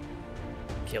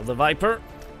 Kill the Viper.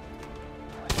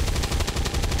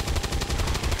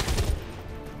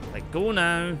 Like, go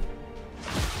now.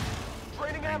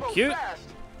 Thank you.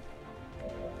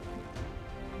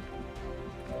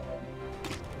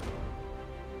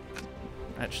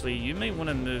 Actually, you may want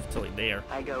to move to like there.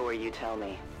 I go where you tell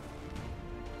me.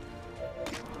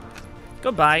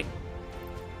 Goodbye.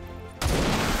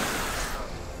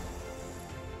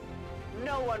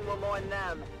 No one will mourn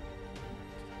them.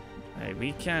 Hey,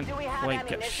 we can't Do we have quite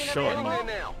get ammunition shot. available?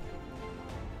 Now.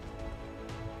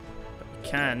 But we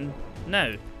can.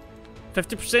 Now.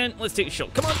 50%. Let's take a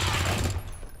shot. Come on.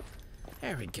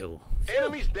 There we go.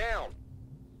 Enemies down.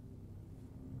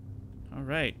 All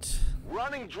right.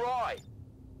 Running dry.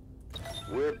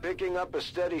 We're picking up a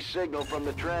steady signal from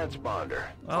the transponder.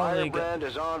 Oh, there you go. Firebrand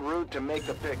is en route to make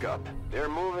the pickup. They're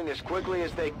moving as quickly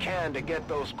as they can to get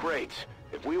those crates.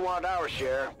 If we want our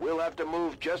share, we'll have to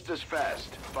move just as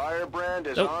fast. Firebrand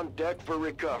is on deck for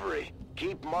recovery.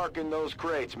 Keep marking those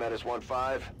crates, Menace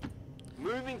 1-5.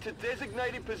 Moving to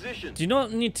designated position. Do you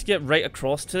not need to get right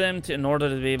across to them in order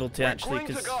to be able to actually... Green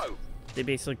to Because go. they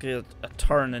basically did a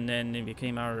turn and then they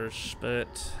became ours,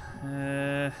 but...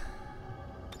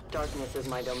 Darkness is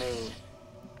my domain.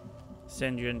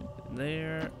 Send you in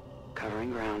there.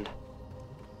 Covering ground.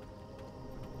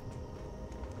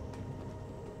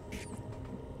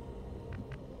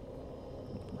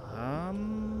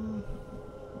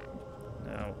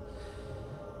 No.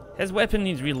 His weapon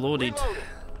needs reloaded, Reloading.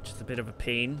 which is a bit of a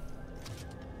pain.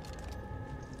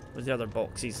 Where's the other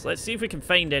boxes? Let's see if we can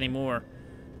find any more.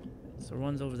 So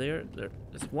one's over there.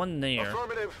 There's one there.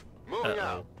 Affirmative. Moving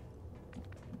out.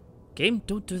 Game,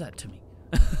 don't do that to me.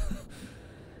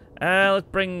 Let's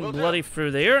bring Bloody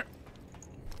through there.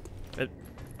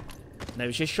 Now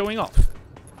she's showing off.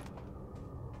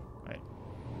 Right.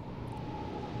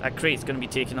 That crate's gonna be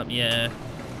taken up, yeah.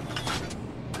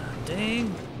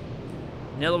 Dang.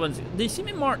 The other ones, they seem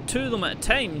to mark 2 of them at a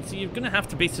time, so you're gonna have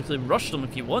to basically rush them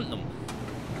if you want them.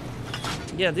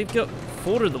 Yeah, they've got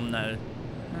 4 of them now.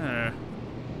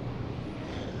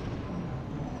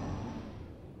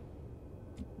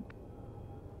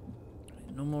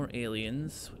 No more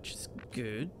aliens, which is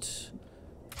good.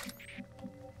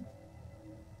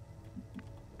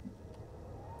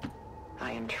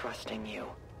 I am trusting you.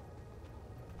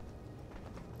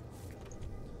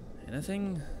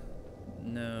 Anything?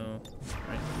 No.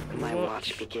 Right. My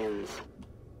watch begins.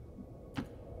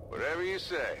 Whatever you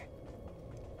say.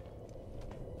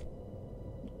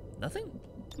 Nothing?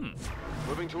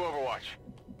 Moving to Overwatch.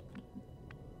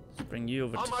 Let's bring you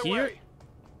over On to my here. way.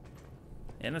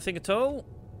 Anything at all?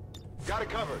 Got it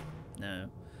covered. No.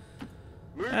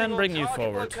 Moving And on bring you target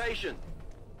forward. Location.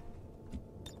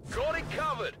 Got it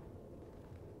covered.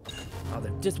 Oh,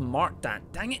 they've just marked that.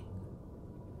 Dang it.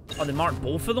 Oh, they marked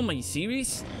both of them? Are you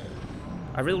serious?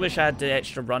 I really wish I had the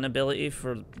extra run ability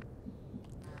for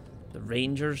the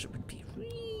Rangers. It would be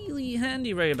really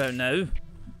handy right about now.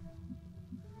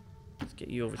 Let's get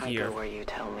you over I here. go where you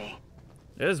tell me.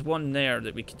 There's one there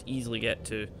that we could easily get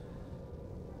to.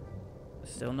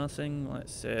 Still nothing.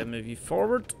 Let's move you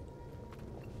forward.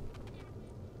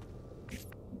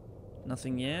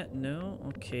 Nothing yet? No?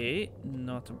 Okay.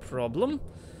 Not a problem.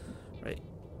 Right.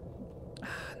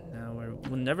 Now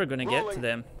we're never going to get to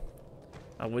them.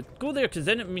 I would go there because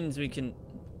then it means we can...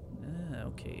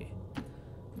 okay.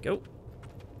 Go.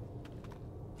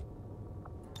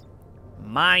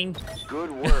 Mine.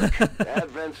 Good work.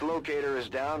 Advent's locator is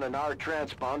down and our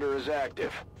transponder is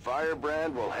active.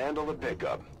 Firebrand will handle the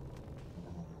pickup.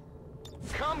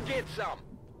 Come get some.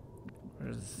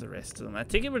 Where's the rest of them? I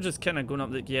think we're just kind of going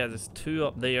up the... Yeah, there's 2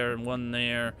 up there and 1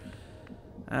 there.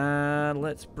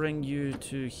 Let's bring you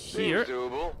to here. Seems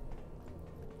doable.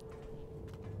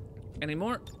 Any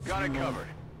more? Got it covered.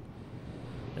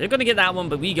 They're going to get that one,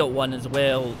 but we got 1 as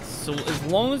well. So as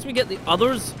long as we get the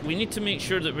others, we need to make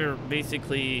sure that we're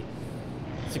basically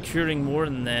securing more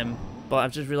than them. But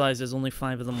I've just realized there's only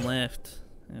 5 of them left.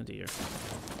 Oh dear.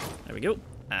 There we go.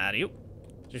 Adio.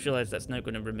 Just realized that's now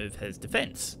going to remove his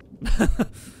defense.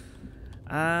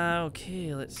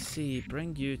 Okay, let's see.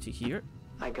 Bring you to here.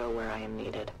 I go where I am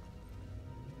needed.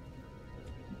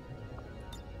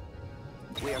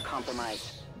 We are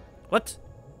compromised. What?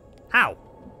 How?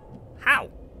 How?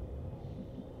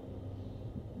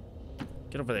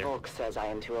 Get over there. Volk says I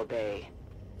am to obey.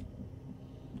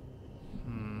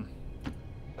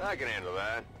 I can handle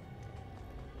that.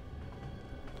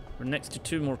 We're next to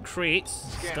 2 more crates.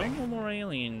 Still Scanning. no more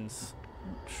aliens.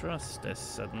 Don't trust this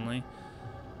suddenly.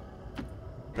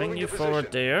 Bring Moving you to forward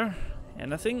position. there.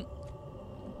 Anything?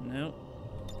 No.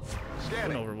 An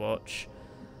Scanning. Overwatch.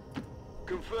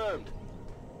 Confirmed.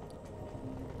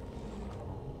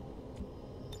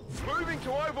 Moving to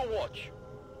Overwatch.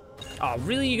 Oh,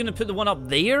 really? You're gonna put the one up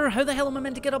there? How the hell am I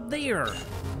meant to get up there?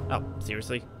 Oh,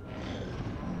 seriously?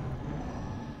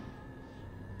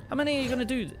 How many are you gonna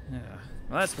do?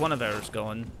 Well, that's one of ours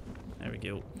gone. There we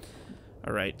go.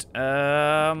 Alright.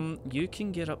 You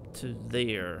can get up to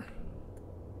there.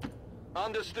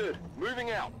 Understood.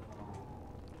 Moving out.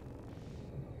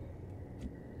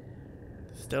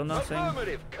 Still nothing?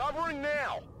 Affirmative. Covering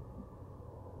now.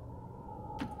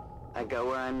 I go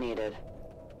where I'm needed.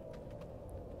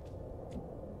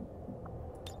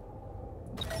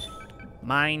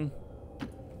 Mine.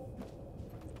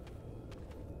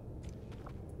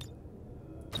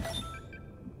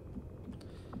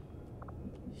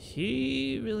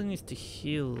 He really needs to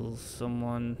heal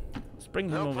someone. Let's bring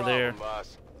him over problem, there.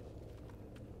 Boss.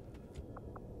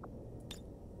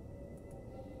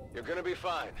 You're gonna be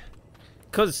fine.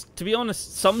 Because, to be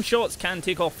honest, some shots can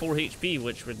take off 4 HP,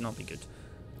 which would not be good.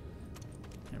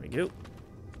 There we go.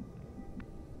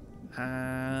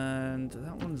 And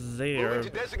that one's there.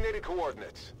 Moving to designated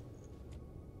coordinates.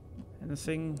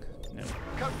 Anything? No.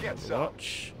 Come get some.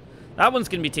 Watch. That one's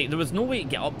going to be taken. There was no way to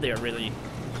get up there, really.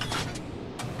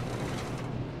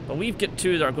 But we've got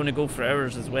 2 that are going to go for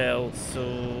hours as well,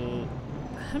 so...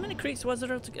 How many crates was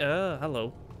there?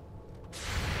 Hello.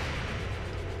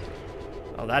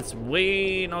 Oh, that's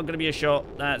way not going to be a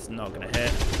shot. That's not going to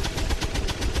hit.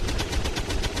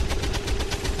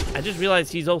 I just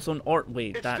realized he's also an art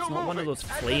wave. That's not one of those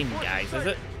flame guys, is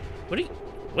it? What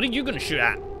are you going to shoot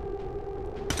at?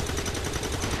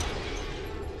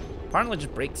 Apparently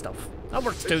just break stuff. That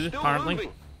works too, apparently.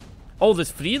 Moving. Oh,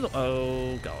 there's 3 of them.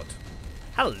 Oh, God.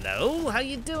 Hello, how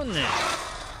you doing there?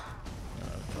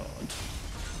 Oh, God.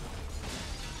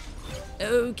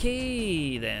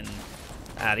 Okay, then.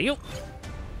 Adio.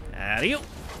 Adio.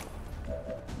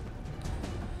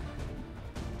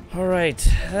 Alright,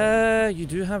 you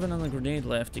do have another grenade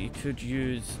left that you could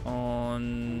use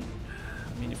on...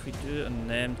 I mean, if we do it on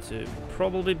them too,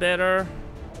 probably better.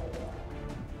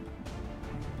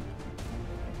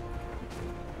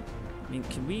 I mean,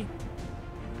 can we...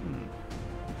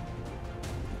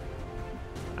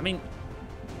 I mean,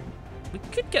 we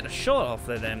could get a shot off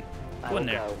there then. Go in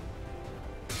there.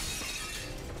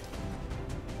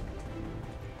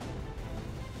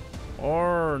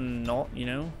 Or not, you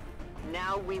know.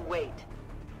 Now we wait.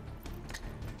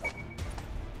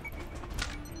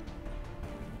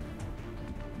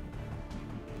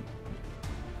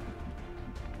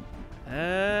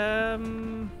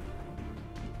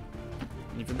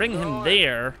 If you bring him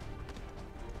there,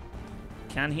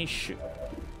 can he shoot?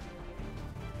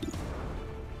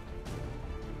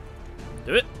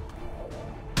 Do it.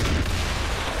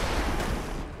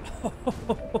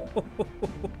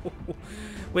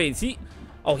 Wait, is he?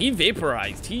 Oh, he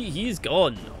vaporized. He's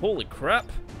gone. Holy crap.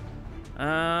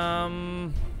 Right.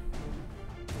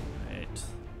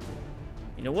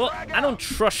 You know what? I don't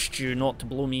trust you not to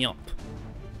blow me up.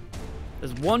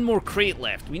 There's one more crate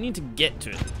left. We need to get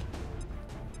to it.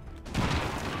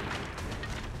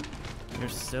 You're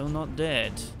still not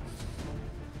dead.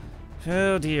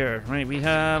 Oh dear. Right, we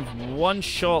have 1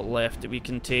 shot left that we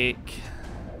can take.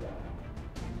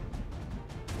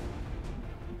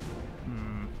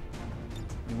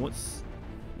 What's...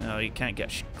 No, you can't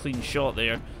get a clean shot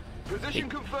there. Position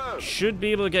confirmed. Should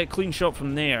be able to get a clean shot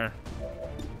from there.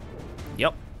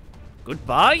 Yep.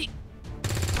 Goodbye.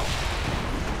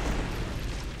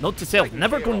 Note to self,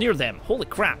 never go near them. Holy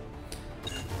crap.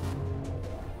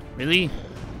 Really?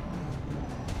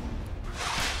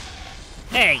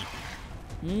 Hey!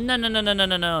 No, no, no, no, no,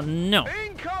 no, no, no.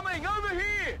 Incoming over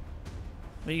here.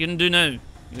 What are you gonna do now? You're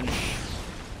gonna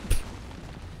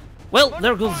well,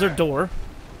 there goes their door.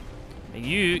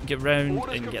 You get round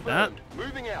Orders and get confirmed. that.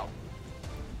 Moving out.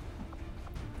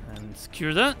 And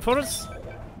secure that for us.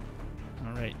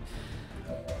 Alright.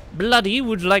 Bloody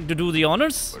would like to do the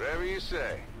honors. Whatever you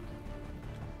say.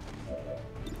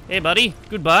 Hey buddy,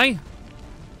 goodbye.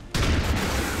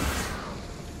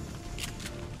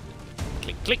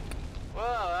 Click, click. Well,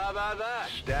 how about that?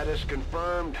 Status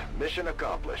confirmed. Mission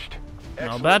accomplished.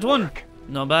 Not bad one. Work.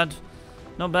 Not bad.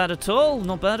 Not bad at all.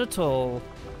 Not bad at all.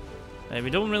 We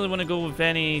don't really want to go with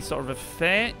any sort of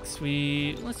effects.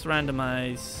 Let's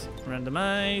randomize.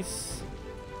 Randomize.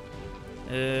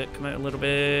 Come out a little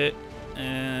bit.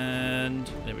 And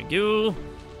there we go.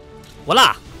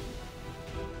 Voila!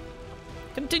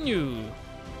 Continue.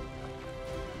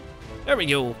 There we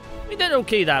go. We did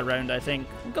okay that round, I think.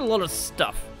 We got a lot of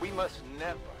stuff. We must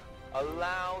never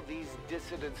allow these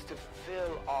dissidents to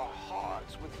fill our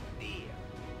hearts with fear.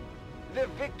 Their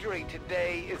victory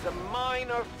today is a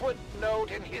minor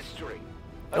footnote in history.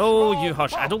 Oh, you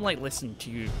hush. I don't like listening to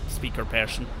you, speaker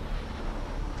person.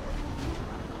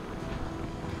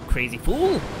 Crazy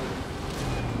fool.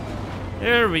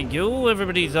 There we go.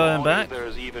 Everybody's back.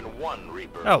 There's even one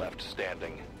Reaper left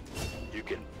standing. You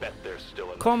can bet they're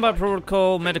still in Combat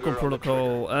protocol, medical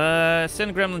protocol.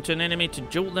 Send a gremlin to an enemy to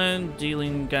jolt them,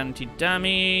 dealing guaranteed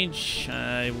damage.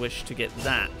 I wish to get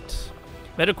that.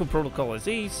 Medical protocol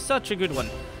is such a good one.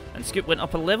 And Scoop went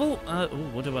up a level. Oh,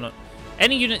 what do I know?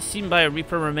 Any unit seen by a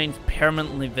Reaper remains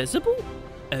permanently visible?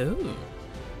 Oh.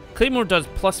 Claymore does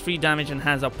 +3 damage and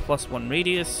has a +1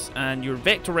 radius. And your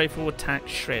Vector Rifle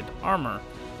attacks shred armor.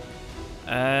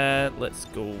 Let's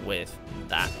go with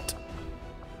that.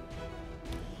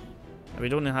 We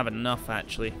don't have enough,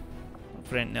 actually.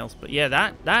 for anything else. But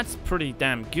yeah, that's pretty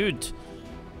damn good.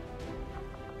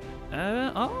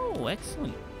 Oh,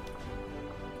 excellent.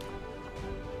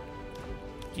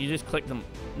 Do you just click them?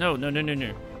 No.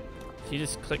 So you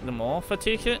just click them off, I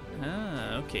take it?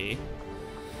 Ah, okay.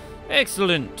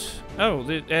 Excellent. Oh,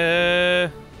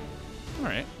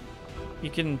 alright. You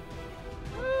can...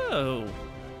 Oh.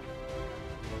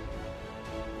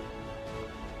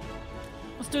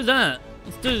 Let's do that.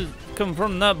 Let's do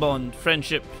confirm that bond.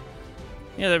 Friendship.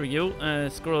 Yeah, there we go.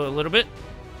 Scroll a little bit.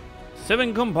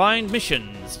 7 combined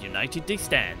missions. United they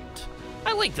stand.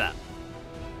 I like that.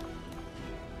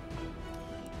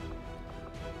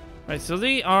 Right, so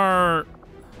they are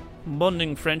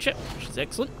bonding friendship, which is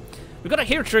excellent. We've got a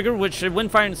hair trigger, which when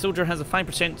firing a soldier has a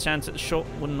 5% chance that the shot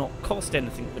will not cost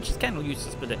anything, which is kind of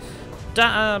useless, but the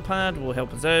data pad will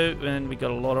help us out, and we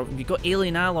got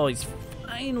alien alloys.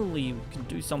 Finally, we can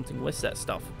do something with that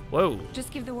stuff. Whoa.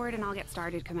 Just give the word and I'll get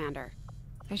started, Commander.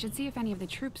 I should see if any of the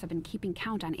troops have been keeping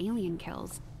count on alien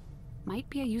kills. Might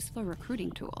be a useful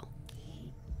recruiting tool.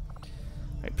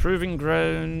 Right, proving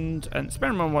ground and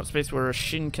experiment workspace where a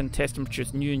Shin can test and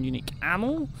produce new and unique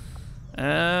ammo.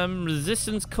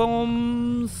 Resistance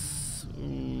comms.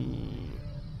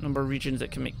 Number of regions it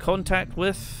can make contact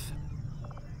with.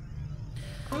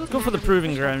 Let's go for the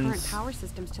proving grounds. Current power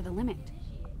systems to the limit.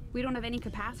 We don't have any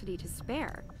capacity to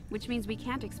spare, which means we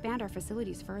can't expand our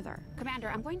facilities further. Commander,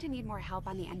 I'm going to need more help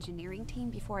on the engineering team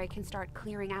before I can start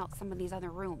clearing out some of these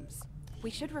other rooms. We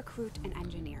should recruit an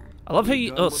engineer. I love how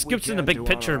you skips in the big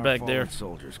picture back there.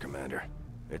 Soldiers, Commander.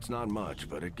 It's not much,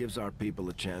 but it gives our people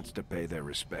a chance to pay their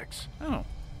respects. Oh.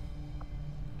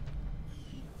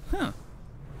 Huh.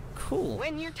 Cool.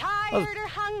 When you're tired or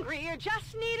hungry or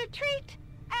just need a treat,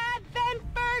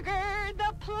 Advent Burger,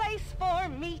 the place for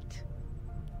meat.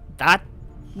 That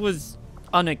was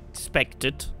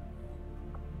unexpected.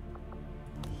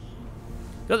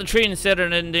 Got the train setter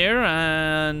in there,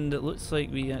 and it looks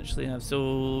like we actually have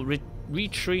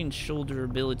retrain shoulder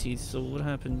abilities. So what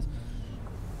happens?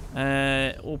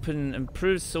 Open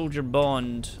improved soldier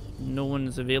bond. No one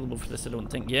is available for this, I don't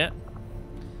think yet.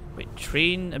 Wait,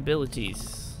 train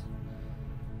abilities.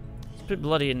 Let's put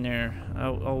bloody in there.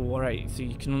 Oh, alright. So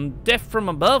you can death from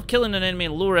above, killing an enemy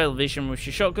at lower elevation with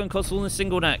your shotgun costs only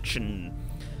single action.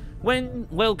 When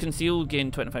well concealed,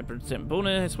 gain 25%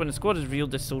 bonus. When a squad is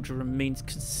revealed, this soldier remains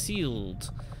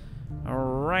concealed.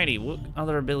 Alrighty, what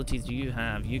other abilities do you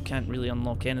have? You can't really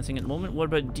unlock anything at the moment. What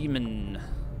about Demon?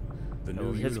 The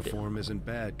new uniform isn't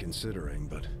bad considering,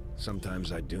 but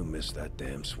sometimes I do miss that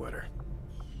damn sweater.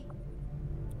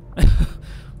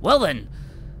 Well then.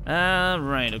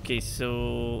 Right, okay,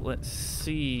 so let's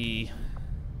see.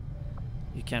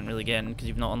 You can't really get in because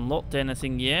you've not unlocked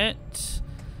anything yet.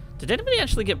 Did anybody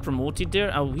actually get promoted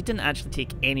there? Oh, we didn't actually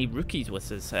take any rookies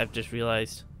with us, I've just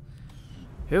realized.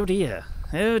 Oh dear.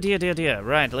 Oh dear, dear, dear.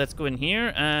 Right, let's go in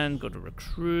here and go to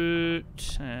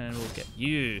recruit, and we'll get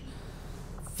you.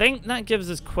 I think that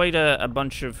gives us quite a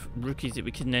bunch of rookies that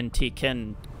we can then take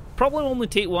in. Probably only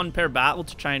take one per battle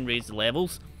to try and raise the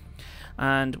levels.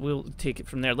 And we'll take it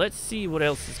from there. Let's see what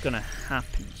else is going to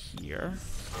happen here.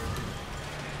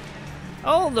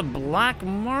 Oh, the black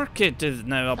market is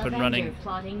now up and running.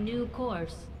 Plotting new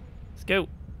course. Let's go.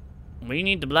 We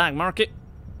need the black market.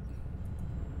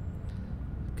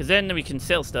 Because then we can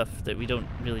sell stuff that we don't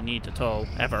really need at all,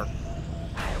 ever.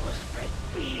 I was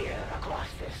fear across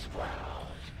this world.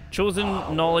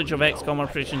 Chosen knowledge of Xcom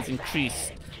operations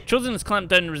increased. Chosen has clamped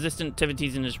down resistant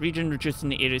activities in this region, reducing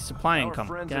the area's supply income.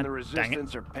 Our friends in the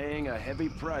Resistance are paying a heavy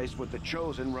price with the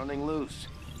Chosen running loose.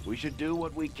 We should do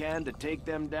what we can to take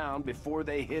them down before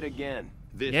they hit again.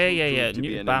 Yeah.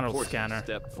 New battle scanner.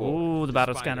 Oh, the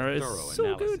battle scanner is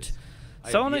so good.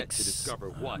 Sonics.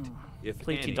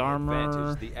 Plated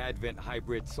armor. The Advent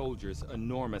hybrid soldiers'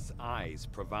 enormous eyes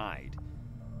provide.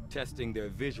 Testing their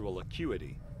visual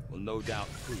acuity will no doubt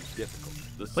prove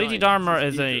difficult. Plated armor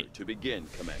is to begin,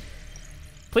 Commander.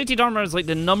 Plated armor is like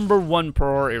the #1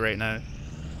 priority right now.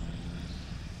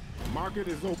 Market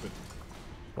is open.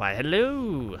 Why,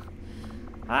 hello.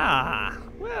 Ah,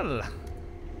 well.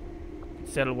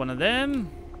 Sell one of them.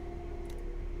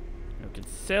 We could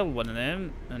sell one of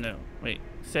them. Oh no, wait,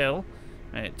 sell.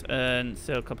 Right, and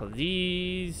sell a couple of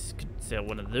these. Could sell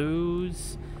one of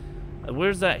those.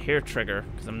 Where's that hair trigger?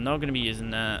 Because I'm not going to be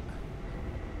using that.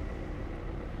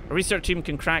 A research team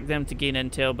can crack them to gain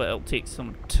intel, but it'll take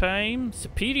some time.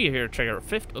 Superior hair trigger at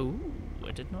 50. Oh,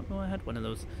 I did not know I had one of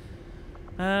those.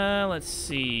 Let's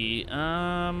see.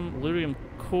 Lurium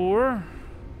core.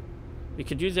 We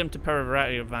could use them to power a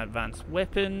variety of advanced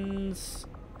weapons.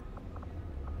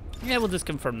 Yeah, we'll just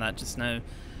confirm that just now.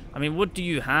 I mean, what do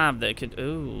you have that could...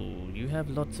 Oh, you have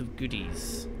lots of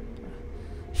goodies.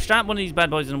 Strap one of these bad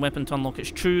boys in a weapon to unlock its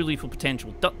true lethal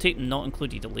potential. Duct tape not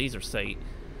included. A laser sight.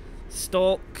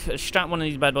 Stock. Strap one of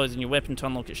these bad boys in your weapon to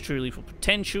unlock its true lethal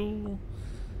potential.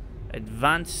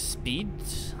 Advanced speed.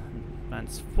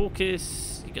 Advanced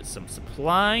focus. You get some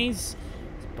supplies.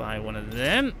 Let's buy one of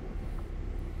them.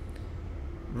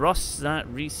 Rush that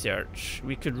research.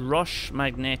 We could rush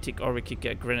magnetic or we could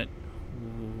get granite.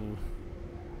 Ooh.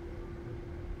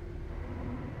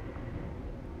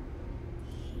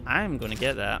 I'm gonna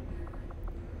get that.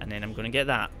 And then I'm gonna get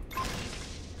that.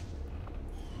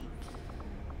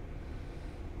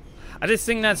 I just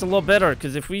think that's a lot better,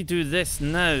 because if we do this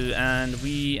now and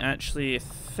we actually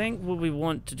think what we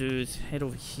want to do is head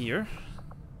over here.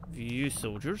 View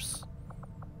soldiers.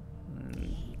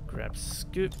 And grab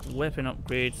scoop, weapon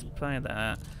upgrades, apply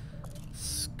that.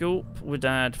 Scope would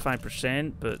add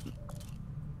 5%, but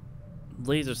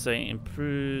laser sight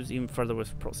improves even further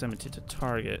with proximity to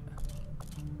target.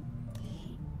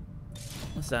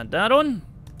 Let's add that on.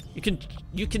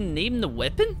 You can name the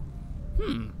weapon?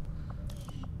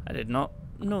 I did not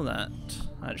know that.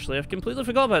 Actually, I've completely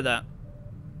forgot about that.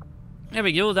 There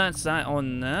we go, that's that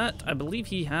on that. I believe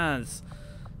he has.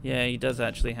 Yeah, he does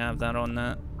actually have that on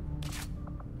that.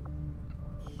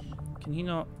 Can he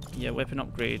not? Yeah, weapon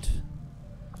upgrade.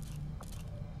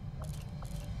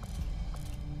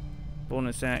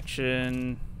 Bonus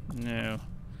action. No.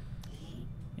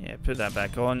 Yeah, put that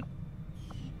back on.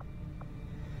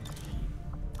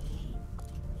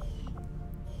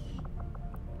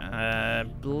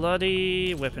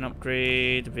 Bloody weapon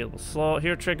upgrade, available slot,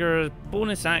 here trigger,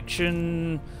 bonus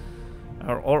action,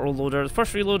 or auto loader. The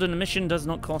first reload in the mission does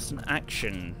not cost an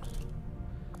action.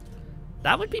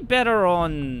 That would be better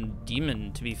on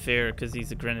Demon, to be fair, because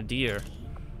he's a grenadier.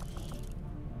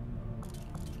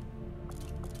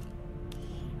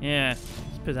 Yeah,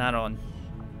 let's put that on.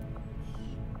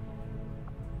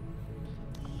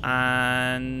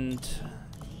 And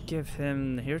give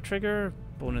him the hair trigger.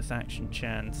 Bonus action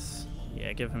chance.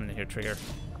 Yeah, give him the hair trigger.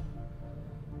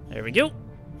 There we go.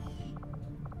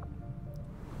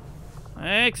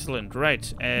 Excellent.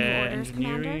 Right.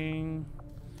 Engineering.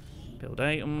 Build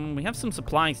item. We have some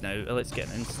supplies now. Let's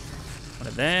get in. One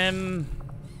of them.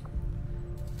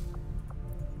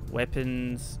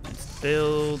 Weapons. Let's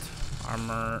build.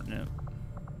 Armor. No.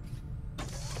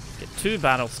 Get 2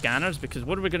 battle scanners, because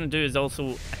what we're going to do is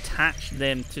also attach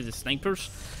them to the snipers.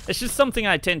 It's just something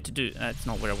I tend to do. That's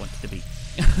not where I wanted to be.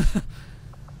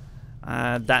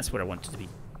 That's where I wanted to be.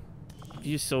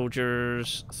 View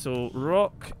soldiers. So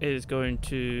Rock is going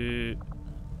to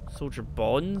soldier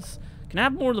bonds. Can I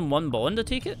have more than one bond, I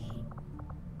take it?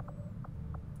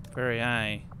 Very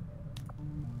high.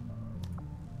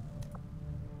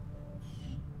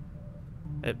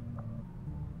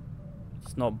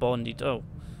 It's not bonded. Oh.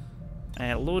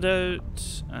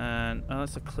 Loadout. And oh,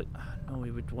 that's a no,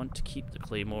 we would want to keep the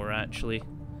claymore actually.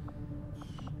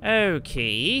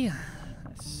 Okay.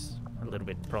 That's a little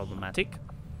bit problematic.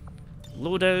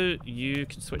 Loadout, you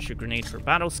can switch your grenade for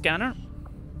battle scanner.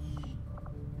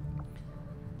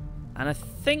 And I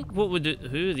think what would do,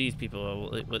 who are these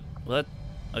people? What?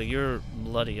 Oh, you're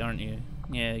bloody, aren't you?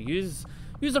 Yeah, use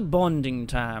a bonding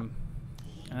time.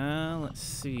 Let's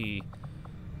see.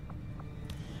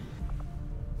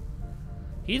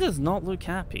 He does not look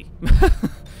happy.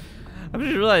 I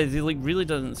just realized he like really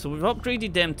doesn't. So we've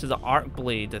upgraded them to the arc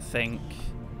blade, I think.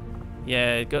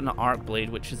 Yeah, got an arc blade,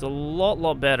 which is a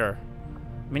lot better.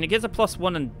 I mean, it gets a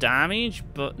 +1 in damage,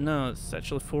 but no, it's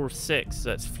actually 4/6, so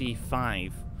that's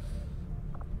 3/5.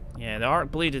 Yeah, the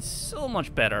arc blade is so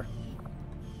much better.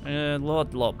 A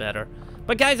lot better.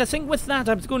 But guys, I think with that,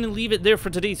 I'm going to leave it there for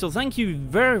today. So thank you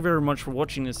very much for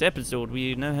watching this episode.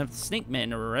 We now have the Snake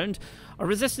Men around. Our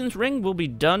resistance ring will be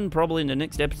done probably in the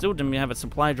next episode, and we have a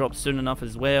supply drop soon enough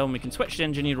as well, and we can switch to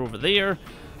engineer over there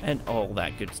and all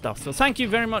that good stuff. So thank you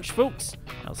very much, folks.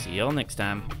 I'll see you all next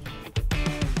time.